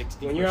like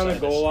 60%. When you're on the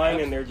goal line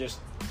snaps. and they're just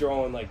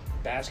throwing like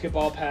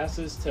basketball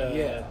passes to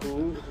Yeah.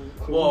 who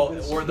Well,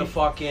 is- or the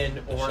fucking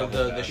shovel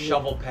the pass.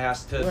 shovel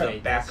pass to the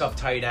Right, backup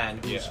tight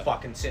end who's Yeah.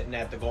 fucking sitting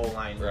at the goal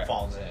line and Right.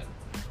 falls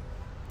in.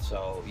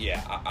 So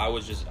yeah, I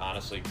was just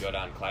honestly good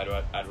on Clyde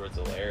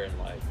Edwards-Helaire and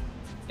like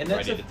And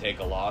that's ready to take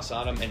a loss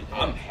on him, and Yeah.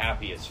 I'm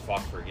happy as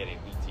fuck for getting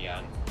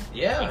ETN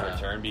yeah. in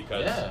return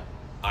because Yeah.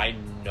 I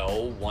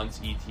know once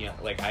ETN,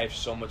 like I have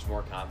so much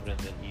more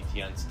confidence in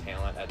ETN's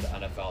talent at the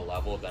NFL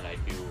level than I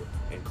do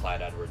in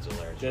Clyde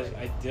Edwards-Helaire.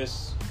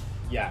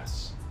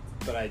 Yes,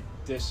 but I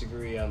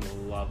disagree on the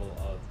level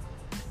of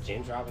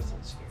James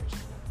Robinson scares me.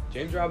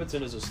 James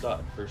Robinson is a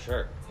stud for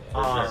sure.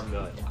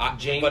 Good.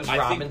 James but I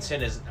think-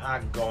 Robinson is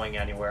not going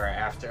anywhere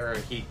after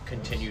he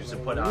continues to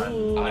put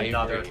on I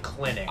another agree.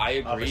 clinic I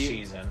of a agree.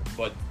 season.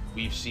 But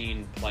we've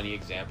seen plenty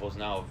examples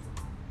now of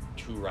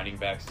 2 running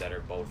backs that are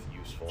both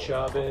useful.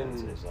 Chubb and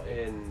offenses,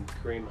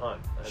 like Kareem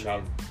Hunt.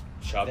 Chubb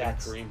and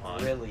That's Kareem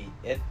Hunt, really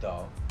it,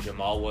 though.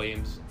 Jamal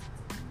Williams,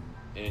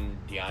 and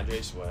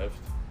DeAndre Swift.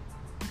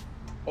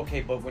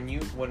 Okay, but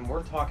when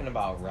we're talking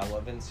about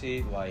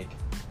relevancy, like,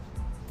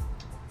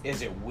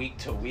 is it week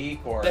to week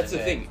or That's is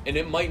the it- thing, and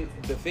it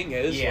might. The thing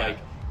is, Yeah. like,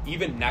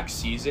 even next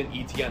season,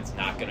 ETN's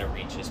not gonna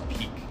reach his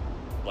peak,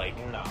 like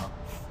No.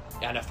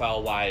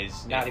 NFL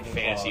wise, Not and even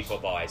fantasy close.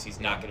 football wise. He's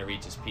not gonna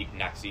reach his peak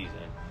next season.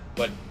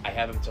 But I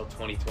have him till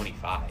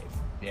 2025.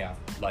 Yeah.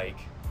 Like,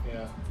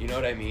 Yeah, you know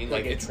what I mean? like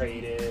Like get it's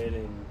traded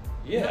and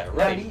yeah, Not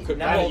right. e- Could-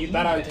 not bet, you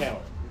bet on even.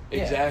 talent.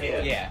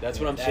 exactly. yeah. That's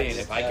what I'm saying.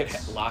 If I could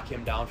That's- lock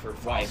him down for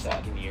 5 said.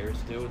 fucking years,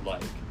 dude,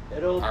 like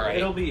It'll All right.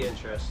 it'll be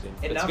interesting.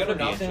 And It's not gonna for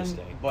be nothing,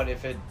 interesting. but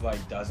if it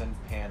like doesn't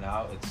pan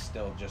out, it's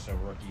still just a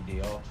rookie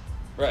deal,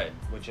 right.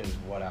 which is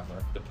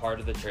whatever. The part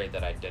of the trade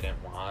that I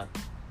didn't want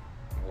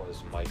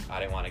was Mike. I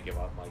didn't want to give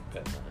up Mike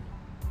Pittman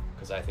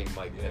because I think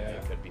Mike Pittman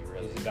Yeah. could be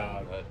really, He's a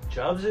dog. really good.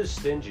 Chubbs is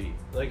stingy.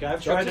 Like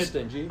I've Chubbs tried is to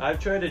stingy. I've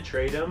tried to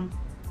trade him,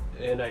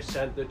 and I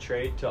sent the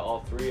trade to all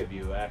 3 of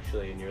you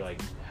actually, and you're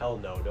like, hell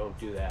no, don't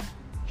do that.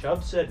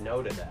 Chubb said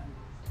no to that.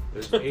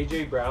 There's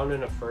AJ Brown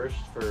in a first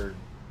for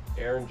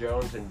Aaron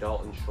Jones and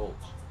Dalton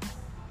Schultz.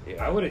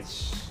 Yeah. I would have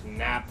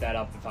snapped that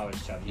up if I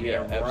was Chubb. You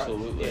Yeah, get a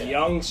absolutely. a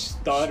young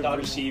stud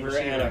receiver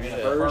and a in a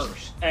first,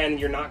 first. and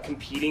you're not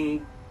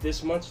competing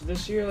this much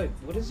this year. Like,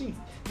 what is he?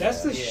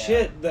 That's the Yeah.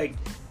 shit. Like,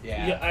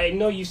 Yeah. I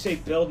know you say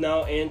build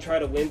now and try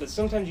to win, but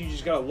sometimes you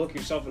just gotta look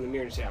yourself in the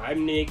mirror and say,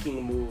 I'm making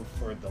a move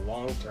for the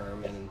long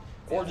term, and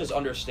Or just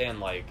understand,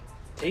 like,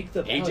 take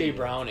the value. AJ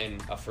Brown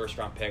and a first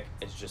round pick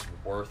is just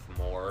worth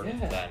more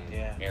Yeah. than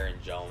Yeah. Aaron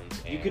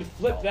Jones. And You could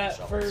flip Dalton that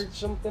Schultz. for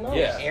something else.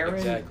 Yeah. Aaron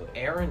exactly.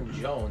 Aaron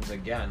Jones,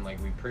 again, like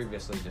we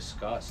previously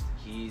discussed,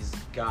 he's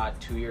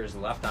got 2 years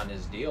left on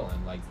his deal,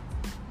 and like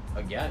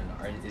again,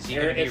 is he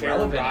going to be If Aaron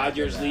relevant after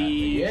Rodgers that?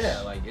 leaves.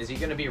 Yeah, like is he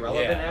going to be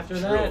relevant Yeah, after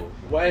true. that?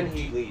 When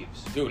he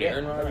leaves. Dude, Yeah,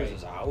 Aaron Rodgers right.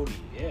 is outie.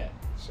 Yeah.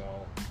 So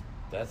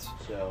That's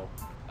So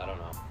I don't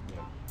know.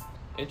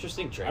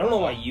 Interesting trade. I don't know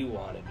why you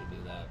wanted to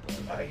do that,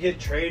 but I get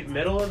trade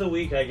middle of the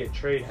week. I get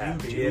trade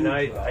happy, do, and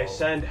I bro.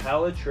 send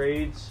hella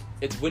trades.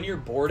 It's when you're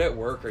bored at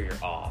work or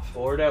you're off.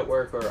 Bored at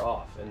work or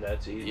off, and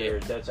that's either Yeah.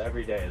 that's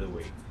every day of the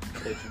week.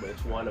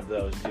 It's one of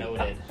those.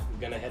 noted. I'm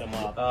gonna hit him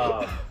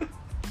up.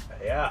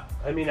 Yeah,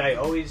 I mean, I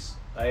always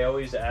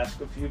ask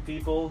a few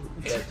people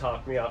that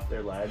talk me off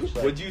their ledge. Like,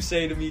 What'd you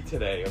say to me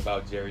today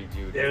about Jerry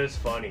Jeudy? it was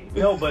funny.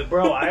 No, but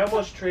bro, I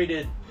almost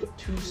traded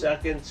 2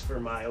 seconds for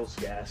Myles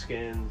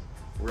Gaskin.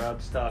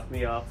 Rubs talked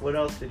me off. What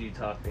else did he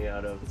talk me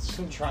out of? It's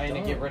so Trying to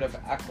dumb. get rid of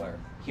Eckler.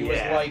 He Yeah,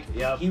 was like,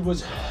 yep. he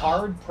was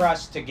hard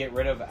pressed to get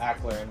rid of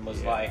Eckler, and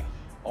was Yeah. like,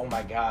 oh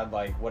my god,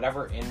 like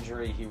whatever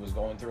injury he was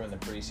going through in the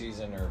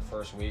preseason or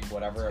first week,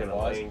 whatever It's it gonna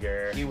was,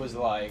 linger. he was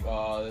like,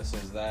 oh, this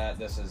is that.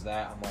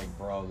 I'm like,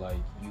 bro, like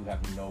you have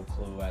no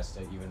clue as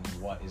to even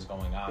what is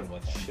going on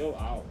with him. Chill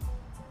out.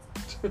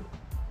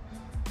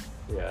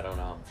 Yeah, I don't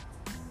know.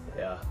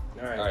 Yeah.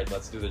 All right. All right,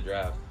 let's do the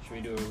draft. Should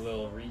we do a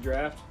little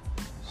redraft?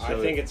 I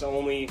So- think it's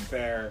only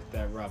fair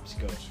that Rubs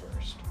goes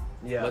first.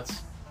 Yeah.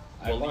 Let's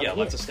I want him.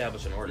 let's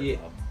establish an order. Yeah.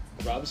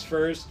 though. Rubs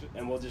first,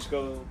 and we'll just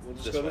go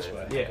this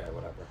way. Yeah. Okay,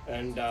 whatever.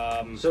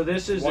 And So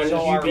this is One if,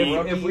 so our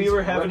if we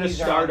were having a rookies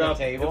are on the startup,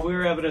 table. if we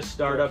were having a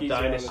startup Rookies are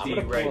on the dynasty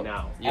table. right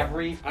now. Yeah.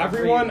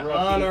 everyone rookie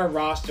on our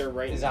roster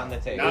right is now on the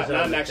table. Not, Is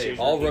not on the next year's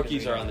table. All rookie,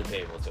 rookies 'cause are we on the don't-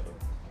 table too.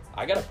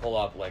 I gotta pull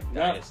up like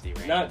Not, dynasty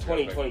rankings. not real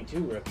quick.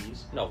 2022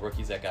 rookies. No,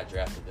 rookies that got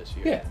drafted this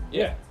year.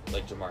 Yeah.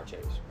 Like Jamar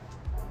Chase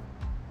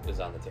is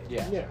on the table.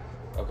 Yeah. Yeah.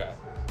 Okay.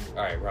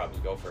 All right, Rob,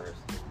 go first.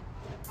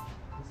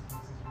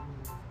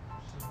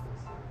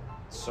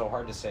 It's so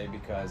hard to say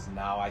because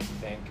now I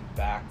think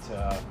back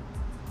to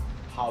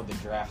how the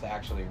draft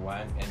actually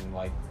went, and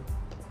like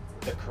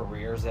the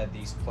careers that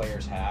these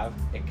players have,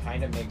 it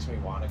kind of makes me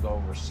want to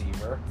go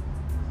receiver.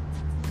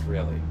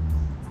 Really?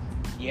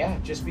 Yeah,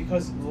 just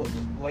because,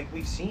 like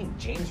we've seen,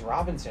 James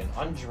Robinson,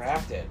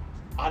 undrafted,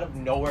 out of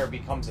nowhere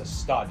becomes a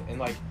stud. And,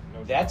 like,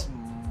 that's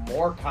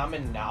more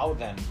common now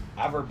than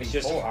ever before.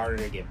 It's just harder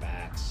to get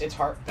backs. It's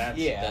hard.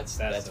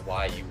 That's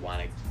why you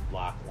want to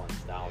lock ones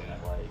down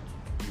that, like,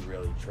 you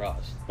really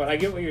trust. But I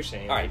get what you're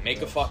saying. All right,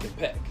 make a fucking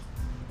pick.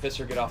 Piss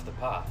or get off the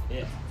pot.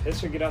 Yeah,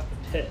 piss or get off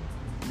the pit.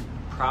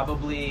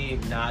 Probably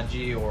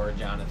Najee or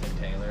Jonathan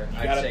Taylor.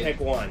 You gotta pick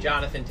one.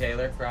 Jonathan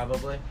Taylor,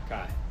 probably.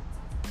 Okay.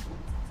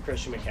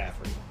 Christian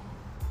McCaffrey.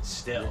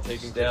 Still. You're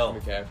taking Still.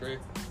 Christian McCaffrey?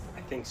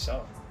 I think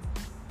so.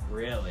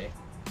 Really?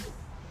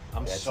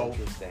 That's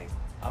interesting.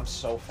 I'm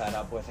so fed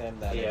up with him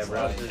that Yeah, it's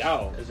Russ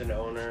like, as an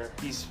owner.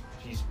 He's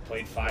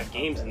played 5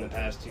 games in the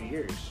past 2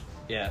 years.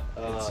 yeah.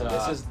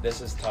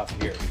 This is tough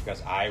here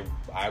because I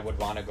would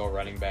want to go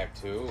running back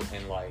too,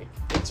 and like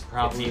It's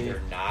probably it's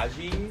either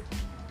Najee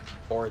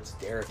or it's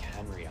Derrick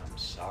Henry. I'm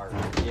sorry.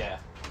 Yeah.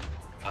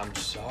 I'm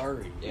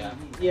sorry. Yeah.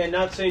 Yeah,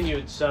 not saying you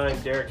would sign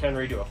Derrick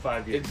Henry to a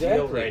 5-year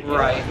deal Exactly. right now.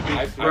 Right. It could be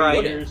I 3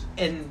 wouldn't. years,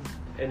 And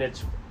and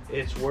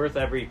it's worth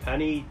every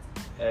penny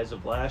as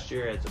of last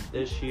year, as of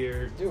this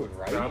year, Dude,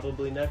 right?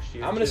 probably next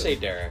year. I'm gonna too. say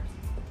Derrick.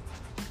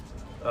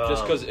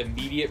 Just because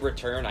immediate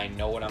return, I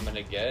know what I'm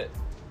gonna get,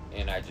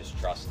 and I just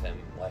trust him.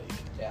 Like,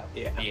 yeah.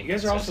 being You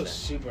guys are also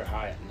consistent. super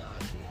high at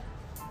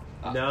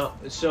Najee. No,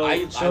 so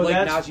I so like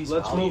that's Najee's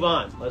let's value. move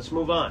on. Let's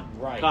move on.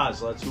 Right.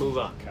 Kaz, let's move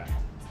on. Okay.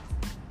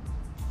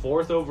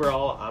 4th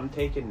overall, I'm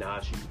taking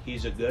Najee.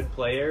 He's a good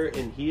player,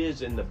 and he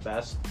is in the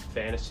best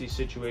fantasy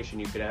situation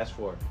you could ask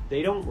for.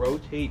 They don't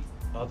rotate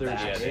others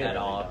Backs in at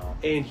all.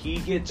 and he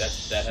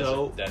gets That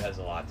so. has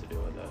a lot to do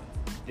with it.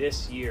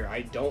 This year,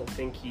 I don't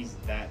think he's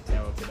that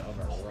talented of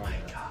a runner.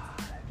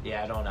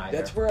 Yeah, I don't either.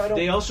 That's where I don't.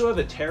 They also have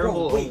a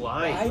terrible Bro, wait,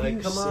 line. Why do Like, you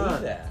come say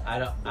on. that? I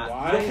don't. Why?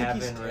 I You don't think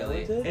he's haven't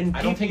really. talented? And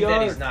I don't think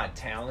that PPR he's not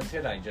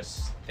talented. I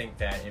just think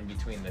that in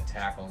between the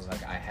tackles,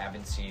 like I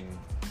haven't seen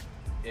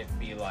it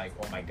be like,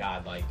 oh my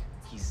god, like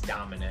he's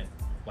dominant,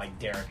 like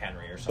Derrick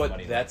Henry or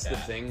somebody. But that's like the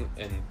that. thing,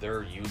 and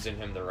they're using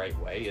him the right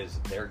way. Is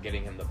they're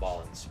getting him the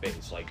ball in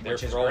space. Like they're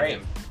Which is throwing great.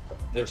 him.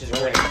 They're Which is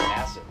throwing great.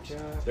 passes.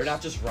 They're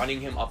not just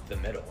running him up the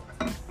middle.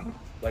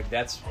 Like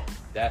that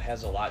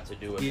has a lot to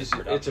do with his It's a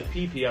production.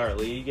 PPR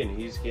league, and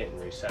he's getting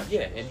receptions.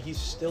 Yeah, and he's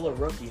still a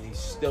rookie, and he's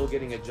still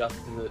getting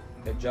adjusted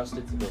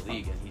to the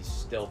league, and he's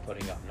still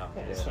putting up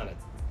numbers. It's not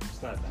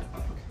a bad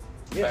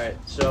pick. Yeah. All right,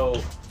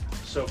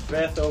 so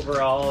 5th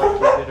overall, if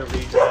we did a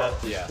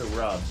redraft, Yeah. it's the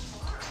Rubs.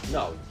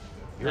 No.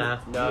 Nah.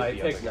 No, I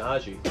you're the picked other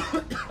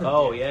Najee.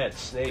 Oh yeah, it's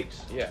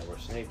snakes. guy. Yeah, we're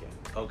snaking.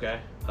 Okay.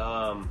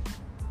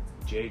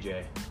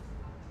 JJ.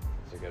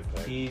 It's a good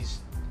pick. He's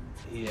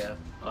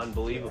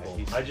unbelievable.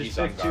 Yeah, I just he's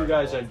picked 2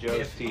 guys on unguardable.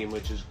 Joe's team,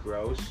 which is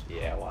gross.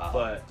 Yeah, wow.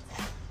 But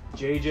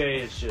JJ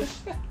is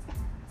just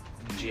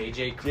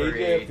JJ I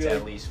creates feel at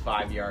like- least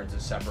 5 yards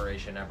of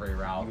separation every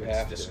route. You It's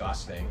have to.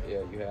 disgusting. Yeah,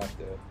 you have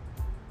to.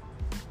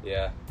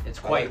 Yeah. It's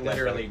I quite like that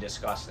literally pick.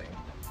 disgusting.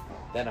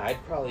 Then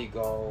I'd probably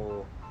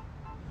go.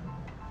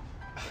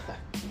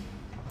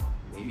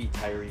 Maybe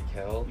Tyreek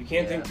Hill. You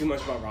can't Yeah. think too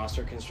much about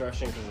roster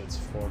construction because it's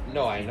 4.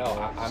 No, I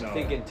know. I'm So,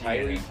 thinking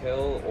Tyreek yeah.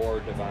 Hill or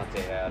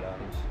Devontae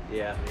Adams.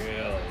 yeah.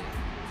 Really?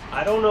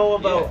 I don't know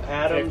about Yeah,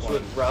 Adams pick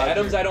with one. Rodgers.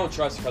 Adams, I don't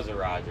trust because of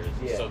Rodgers.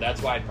 Yeah. So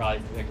that's why I'd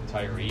probably pick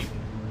Tyreek.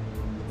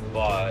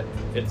 But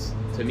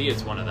To me,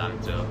 it's one of them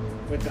too.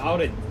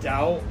 Without a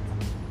doubt,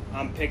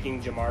 I'm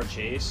picking Jamar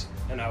Chase,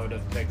 and I would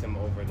have picked him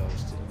over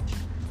those 2.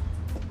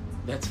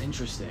 That's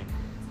interesting.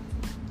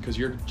 Because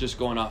you're just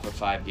going off a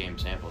 5-game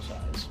sample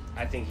size.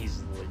 I think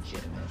he's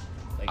legitimate.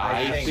 Like,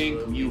 I think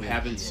absolutely you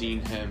haven't legit.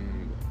 seen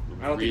him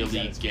I don't think he's really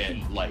at his get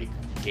peak.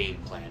 like game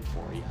plan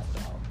for yet,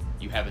 though.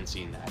 You haven't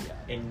seen that yet.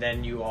 And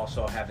then you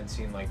also haven't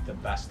seen like the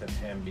best of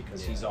him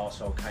because he's Yeah.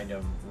 also kind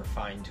of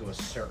refined to a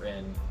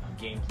certain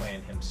game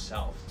plan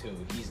himself too.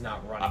 He's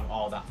not running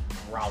all the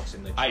routes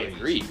in the trees. I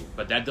agree,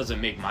 but that doesn't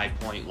make my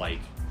point like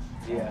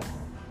Yeah.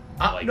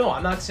 Like- no,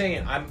 I'm not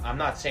saying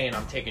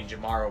I'm taking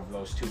Jamar over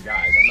those 2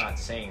 guys. I'm not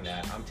saying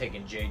that. I'm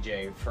taking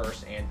JJ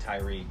first and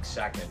Tyreek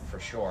second for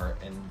sure,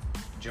 and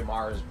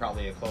Jamar is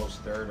probably a close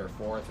 3rd or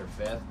 4th or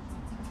 5th.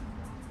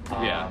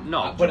 Yeah,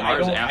 no, but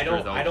Jamar's I after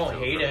don't those two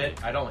hate for me.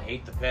 it. I don't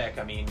hate the pick.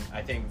 I mean,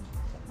 I think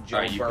Joe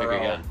All right, you Burrow. pick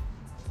again.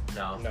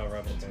 No, No,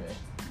 Rubs it's pick. me.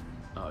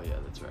 Oh yeah,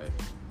 that's right.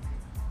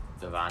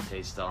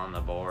 Devontae's still on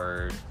the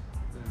board.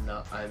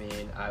 No, I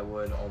mean, I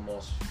would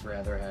almost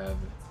rather have.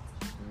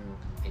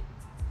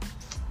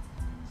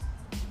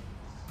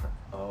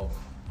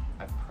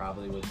 I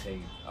probably would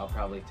take. I'll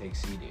probably take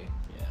CD.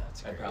 Yeah,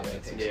 that's I'd great. probably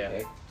That's take Yeah.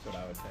 CD. what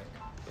I would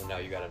pick. and now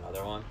you got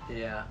another one.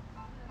 Yeah.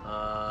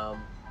 No.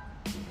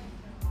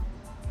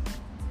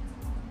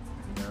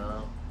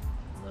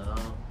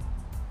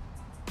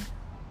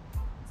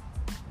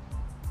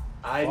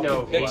 I Fucking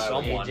know pick who I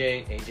would- someone.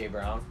 AJ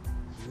Brown.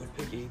 You would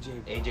pick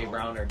AJ. AJ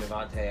Brown or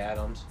Devontae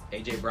Adams.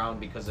 AJ Brown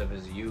because of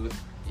his youth.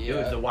 Yeah.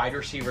 Dude, the wide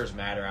receivers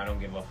matter. I don't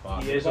give a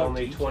fuck. He is about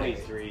only DJ?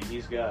 23.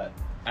 He's got.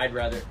 I'd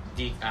rather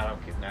I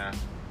don't. Nah.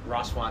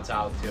 Russ wants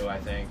out too. I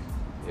think.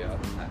 Yeah.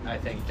 I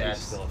think He's that's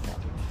still a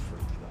fucking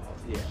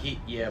freak, though.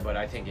 Yeah. but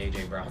I think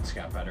AJ Brown's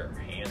got better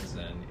hands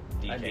than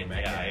DK I mean,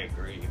 Metcalf. yeah, I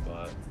agree,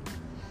 but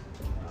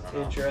I don't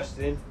know.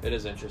 Interesting. It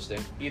is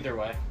interesting. Either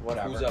way,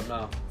 whatever. Who's up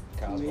now?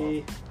 Cosmo.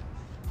 Me,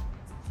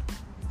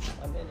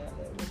 I'm in it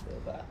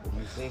with that. What are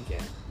you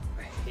thinking?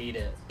 I hate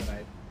it, but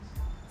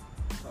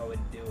I would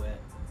do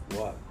it.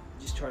 What?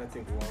 Just trying to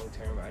think long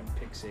term. I'd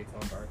pick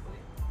Saquon Barkley.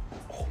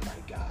 Oh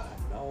my God,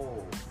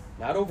 no!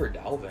 Not over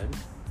Dalvin.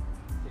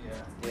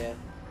 Yeah. Yeah,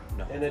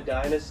 No. In a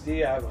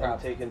dynasty, I'm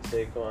Prob- taking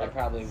Saquon. I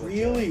probably would.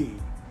 Really? too.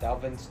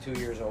 Dalvin's 2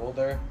 years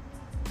older.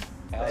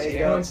 There you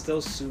go. Saquon's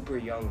still super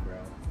young, bro.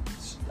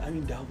 I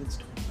mean, Dalvin's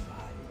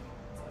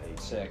 25. Like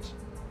 6.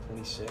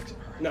 26.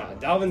 No,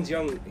 Dalvin's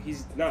young.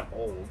 He's not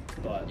old,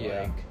 but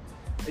Yeah.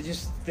 like, I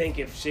just think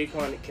if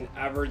Saquon can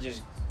ever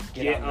just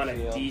Get get on on the a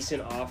field.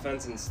 decent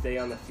offense and stay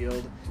on the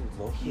field, Dude,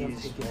 low-key, I'm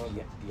He's taking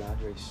one-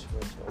 DeAndre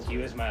Swift over. he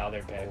was my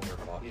other pick. Over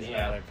fucking. He's my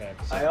Yeah. other pick.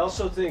 I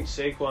also think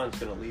Saquon's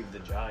going to leave the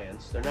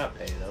Giants. They're not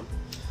paying him.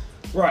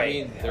 Right. I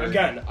mean, they're-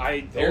 Again,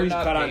 I They're always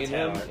not bet on paying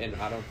him, talent. and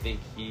I don't think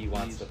he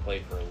wants to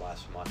play for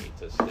less money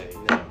to stay.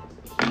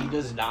 He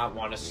does not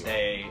want to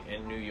stay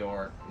in New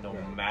York no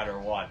matter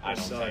what. I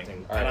don't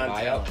think. All right, Bet on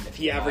my talent. up- If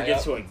he ever my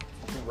gets up. to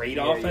a great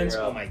Yeah, offense,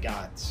 you're oh up. my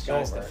God,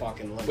 sky's the over.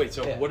 fucking limit. Wait,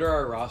 so Yeah. what are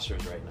our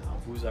rosters right now?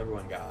 Who's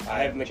everyone got?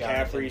 I have Jonathan.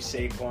 McCaffrey,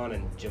 Saquon,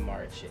 and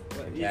Jamar Chase.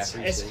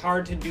 McCaffrey, It's Saquon.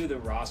 hard to do the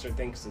roster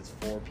thing because it's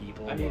 4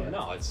 people. I mean, but-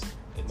 no, it's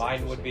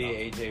Mine would be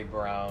interesting, AJ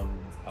Brown,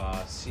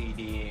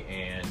 CD,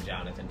 and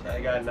Jonathan Taylor.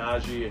 I got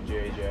Najee and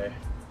JJ.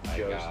 though. I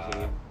Joe's got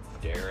team.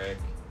 Derek,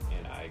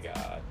 and I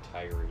got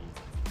Tyree.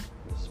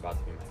 This is about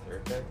to be my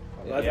third pick.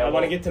 I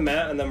want to get to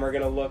Matt, and then we're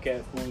gonna look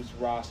at whose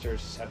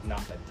rosters have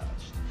not been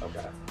touched.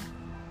 Okay.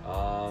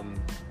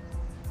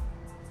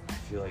 I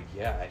feel like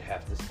I'd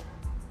have to.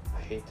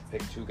 I hate to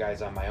pick 2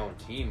 guys on my own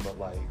team, but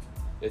like,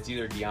 it's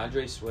either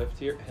DeAndre Swift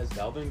here. Has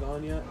Dalvin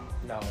gone yet?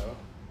 No.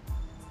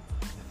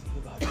 The thing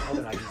about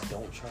Dalvin, I just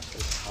don't trust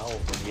his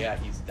health. And yeah,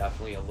 he's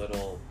definitely a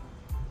little.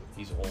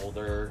 He's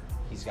older.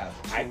 He's got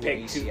 2 I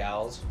picked two-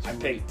 ACLs. I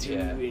picked 2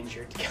 Yeah.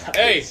 injured guys.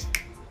 Hey!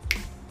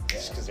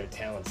 Just because their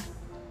talent's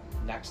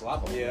Next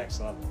level. next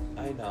level.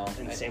 I know.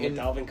 And same with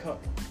Dalvin Cook.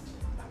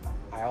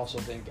 I also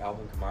think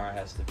Alvin Kamara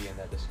has to be in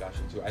that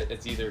discussion too.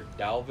 It's either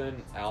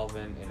Dalvin,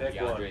 Alvin, and Pick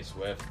DeAndre one.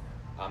 Swift.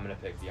 I'm gonna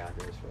pick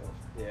DeAndre Swift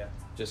Yeah.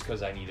 just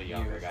because I need a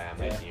younger guy on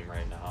my Yeah. team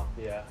right now.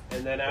 Yeah.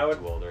 And then Pick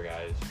 2 older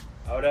guys.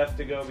 I would have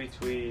to go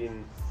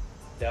between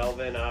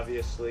Dalvin,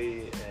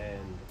 obviously,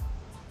 and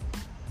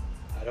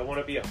I don't want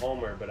to be a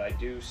homer, but I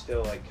do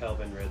still like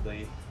Calvin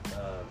Ridley.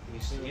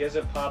 He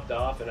hasn't popped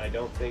off, and I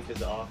don't think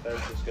his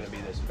offense is going to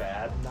be this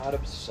bad. I'm not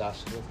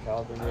obsessed with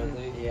Calvin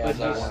Ridley. Yeah, as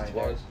I I'm not once either.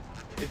 was.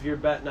 If you're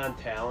betting on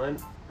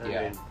talent, I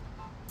Yeah. mean,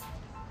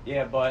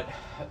 Yeah, but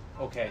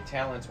okay,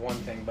 talent's one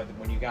thing, but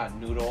when you got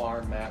noodle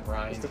arm Matt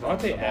Ryan, Is throwing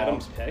the Devontae ball-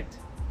 Adams picked?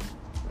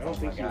 I don't Oh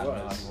think my God, he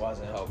no, was. he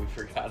wasn't. Oh, we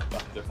forgot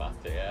about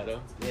Devontae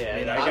Adams. yeah. I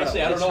mean, I guess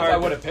Honestly, I don't it's know if I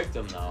hard would to- have picked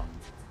him though.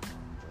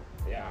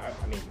 Yeah,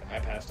 I mean, I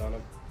passed on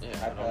him. Yeah,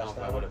 I I don't know passed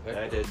if I on would have picked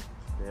I him. did.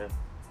 Yeah.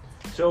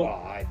 So Well,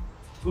 I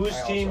whose I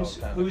also teams?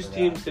 kinda Whose forgot.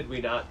 teams did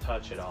we not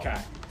touch at all?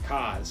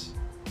 Kaz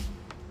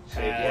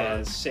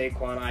has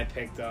Saquon. I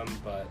picked them,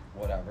 but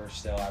Whatever.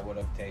 Still, I would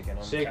have taken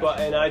him. Saquon,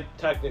 and I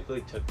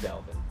technically took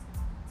Dalvin.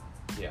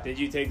 Yeah. did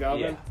you take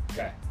Dalvin?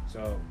 Okay,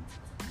 so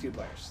 2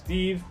 players: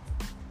 Steve,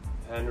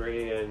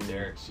 Henry and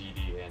Derek,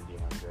 CD, and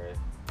DeAndre.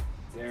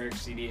 Derek,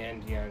 CD,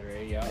 and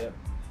DeAndre. Yeah. Yep.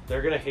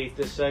 They're gonna hate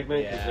this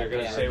segment because Yeah, they're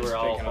gonna yeah, say we're we're just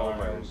all picking our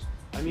homers.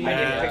 I mean, I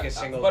didn't Yeah. pick a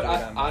single but dude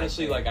on my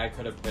honestly, team. like I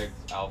could have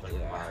picked Alvin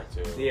Yeah.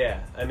 Kamara too. Yeah,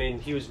 I mean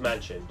he was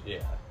mentioned. Yeah.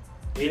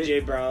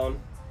 AJ Brown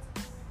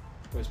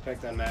was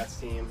picked on Matt's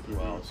team. Who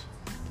else?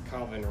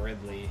 Calvin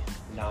Ridley.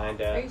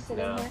 Kinda. Are you sitting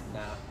No. there?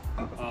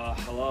 Nah.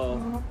 Hello.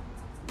 Mhm.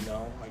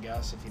 No, I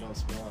guess if you don't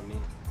spill on me.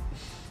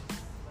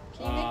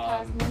 Can you make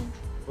Cosmo?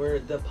 Where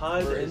the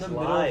pod We're in is the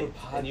middle of live,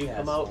 a and you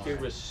come podcast, out here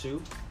Lauren. with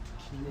soup.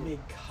 Can you make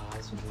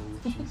Cosmo?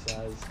 She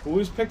says. Who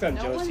was picked on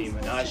No Joe's one's team?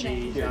 listening.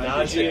 Najee, Here,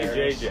 Najee and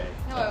JJ.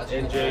 No, I was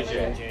And trying to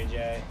JJ. And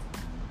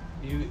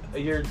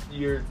JJ.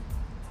 You're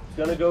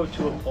gonna go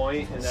to a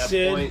point, and that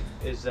Sid. point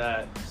is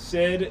that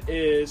Sid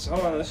is.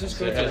 Hold on, let's just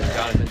go Sid to has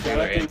Jonathan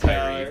Taylor and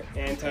Taylor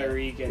and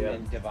Tyreek, and Yeah.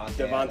 And Devontae.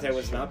 Devontae Adams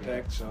was should not be-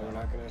 picked, so we're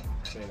not gonna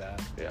say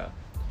that. Yeah.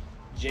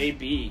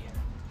 JB.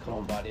 Come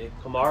on, buddy.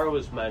 Kamara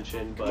was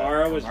mentioned, but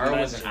Kamara was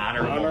Kamara was mentioned.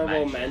 an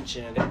honorable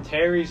mention. and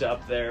Terry's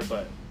up there,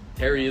 but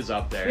Terry is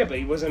up there. Yeah, but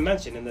he wasn't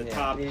mentioned in the Yeah,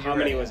 top. you're How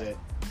many right. was it?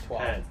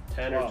 12.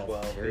 10 or 12.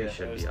 12. Terry yeah.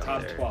 should It was be up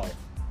top there. 12,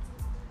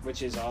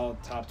 which is all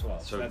top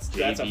 12. So that's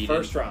JB a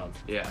first didn't- round.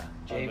 Yeah. of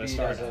the JB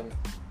startup. doesn't.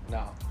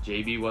 No.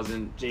 JB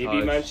wasn't. JB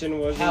touched. mentioned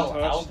wasn't Hell,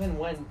 touched. Alvin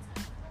went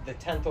the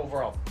 10th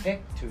overall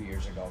pick 2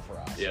 years ago for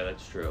us. Yeah,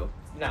 that's true.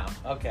 No.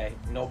 Okay.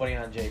 Nobody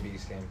on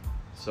JB's team.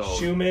 So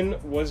Schumann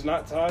was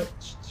not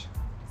touched.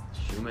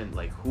 Schumann,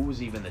 like, who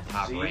was even the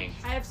top Zeke. ranked?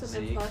 I have some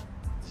Zeke. input.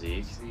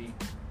 Zeke.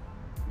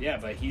 Yeah,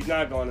 but he's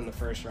not going in the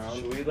first round.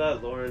 Should we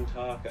let Lauren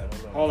talk? I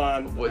don't know. Hold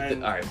on. What?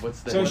 and- All right.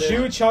 What's the? So what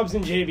Shu, Chubbs,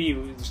 and JB,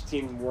 whose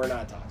teams were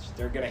not touched.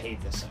 They're gonna hate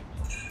this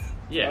segment.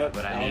 Yeah,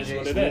 but I that's mean,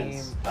 what it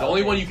is. the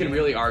only one you can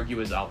really argue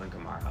is Alvin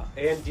Kamara.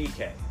 And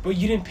DK. But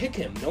you didn't pick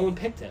him. No one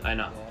picked him. I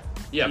know.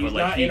 Yeah, He's but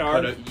like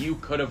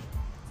not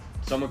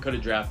someone could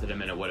have drafted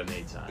him and it would have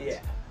made sense. Yeah.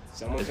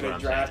 Someone Is could what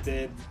have I'm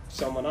saying. drafted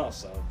someone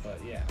else, though. But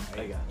yeah,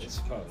 I got you.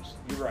 suppose.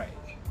 You're right.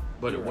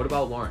 But You're what right.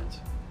 about Lawrence?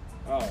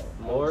 Oh,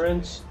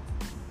 Lawrence,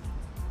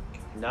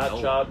 not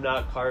No. Chubb,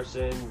 not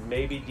Carson,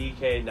 maybe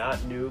DK, not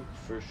Nuke,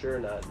 for sure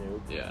not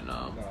Nuke. Yeah,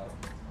 no, No.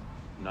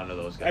 none of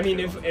those guys. I mean,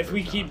 are if going if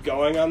we first keep round.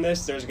 going on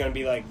this, there's gonna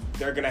be like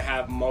they're gonna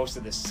have most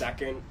of the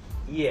second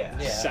Yeah.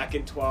 Yeah.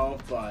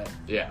 12, but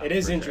yeah, it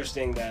is for sure.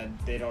 interesting that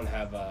they don't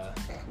have a.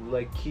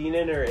 Like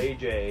Keenan or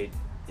AJ,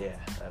 yeah,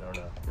 I don't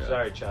know. Yeah.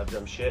 Sorry, Chubbs,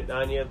 I'm shitting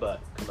on you,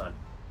 but come on.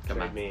 Come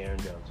Trade on. me Aaron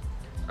Jones.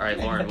 All right,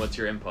 Lauren, what's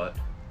your input?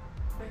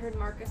 I heard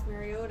Marcus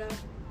Mariota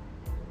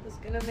was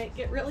gonna make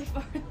it really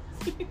far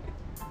this year.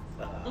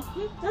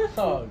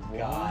 Oh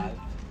God,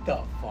 the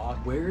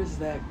fuck. Where is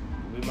that?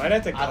 We might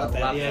have to Out cut of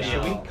that. left Yeah,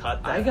 field. should we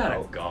cut that I gotta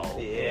out? go.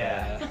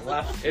 Yeah.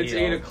 Left It's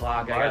field. 8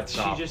 o'clock. I got She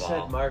softball. just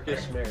said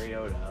Marcus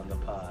Mariota on the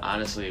pod.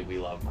 Honestly, we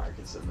love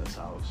Marcus in this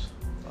house.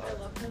 I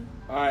love him.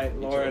 All right,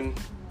 Lauren,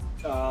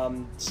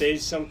 say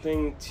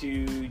something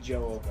to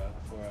Joe Oka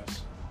for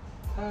us.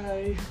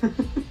 Hi.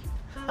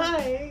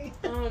 Hi.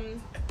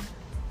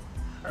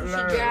 You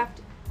should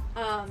draft.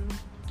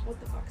 What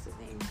the fuck's his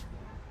name?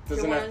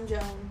 Doesn't have, Jawan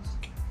Jones.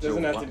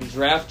 doesn't have to be.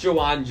 Draft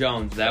Jawan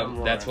Jones.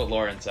 From That's Lauren. what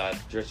Lauren said.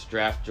 Just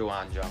draft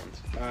Jawan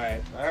Jones. All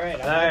right. All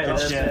right. All right,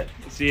 that's it.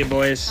 See you,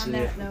 boys. On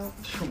that note.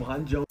 Come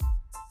on, Joe.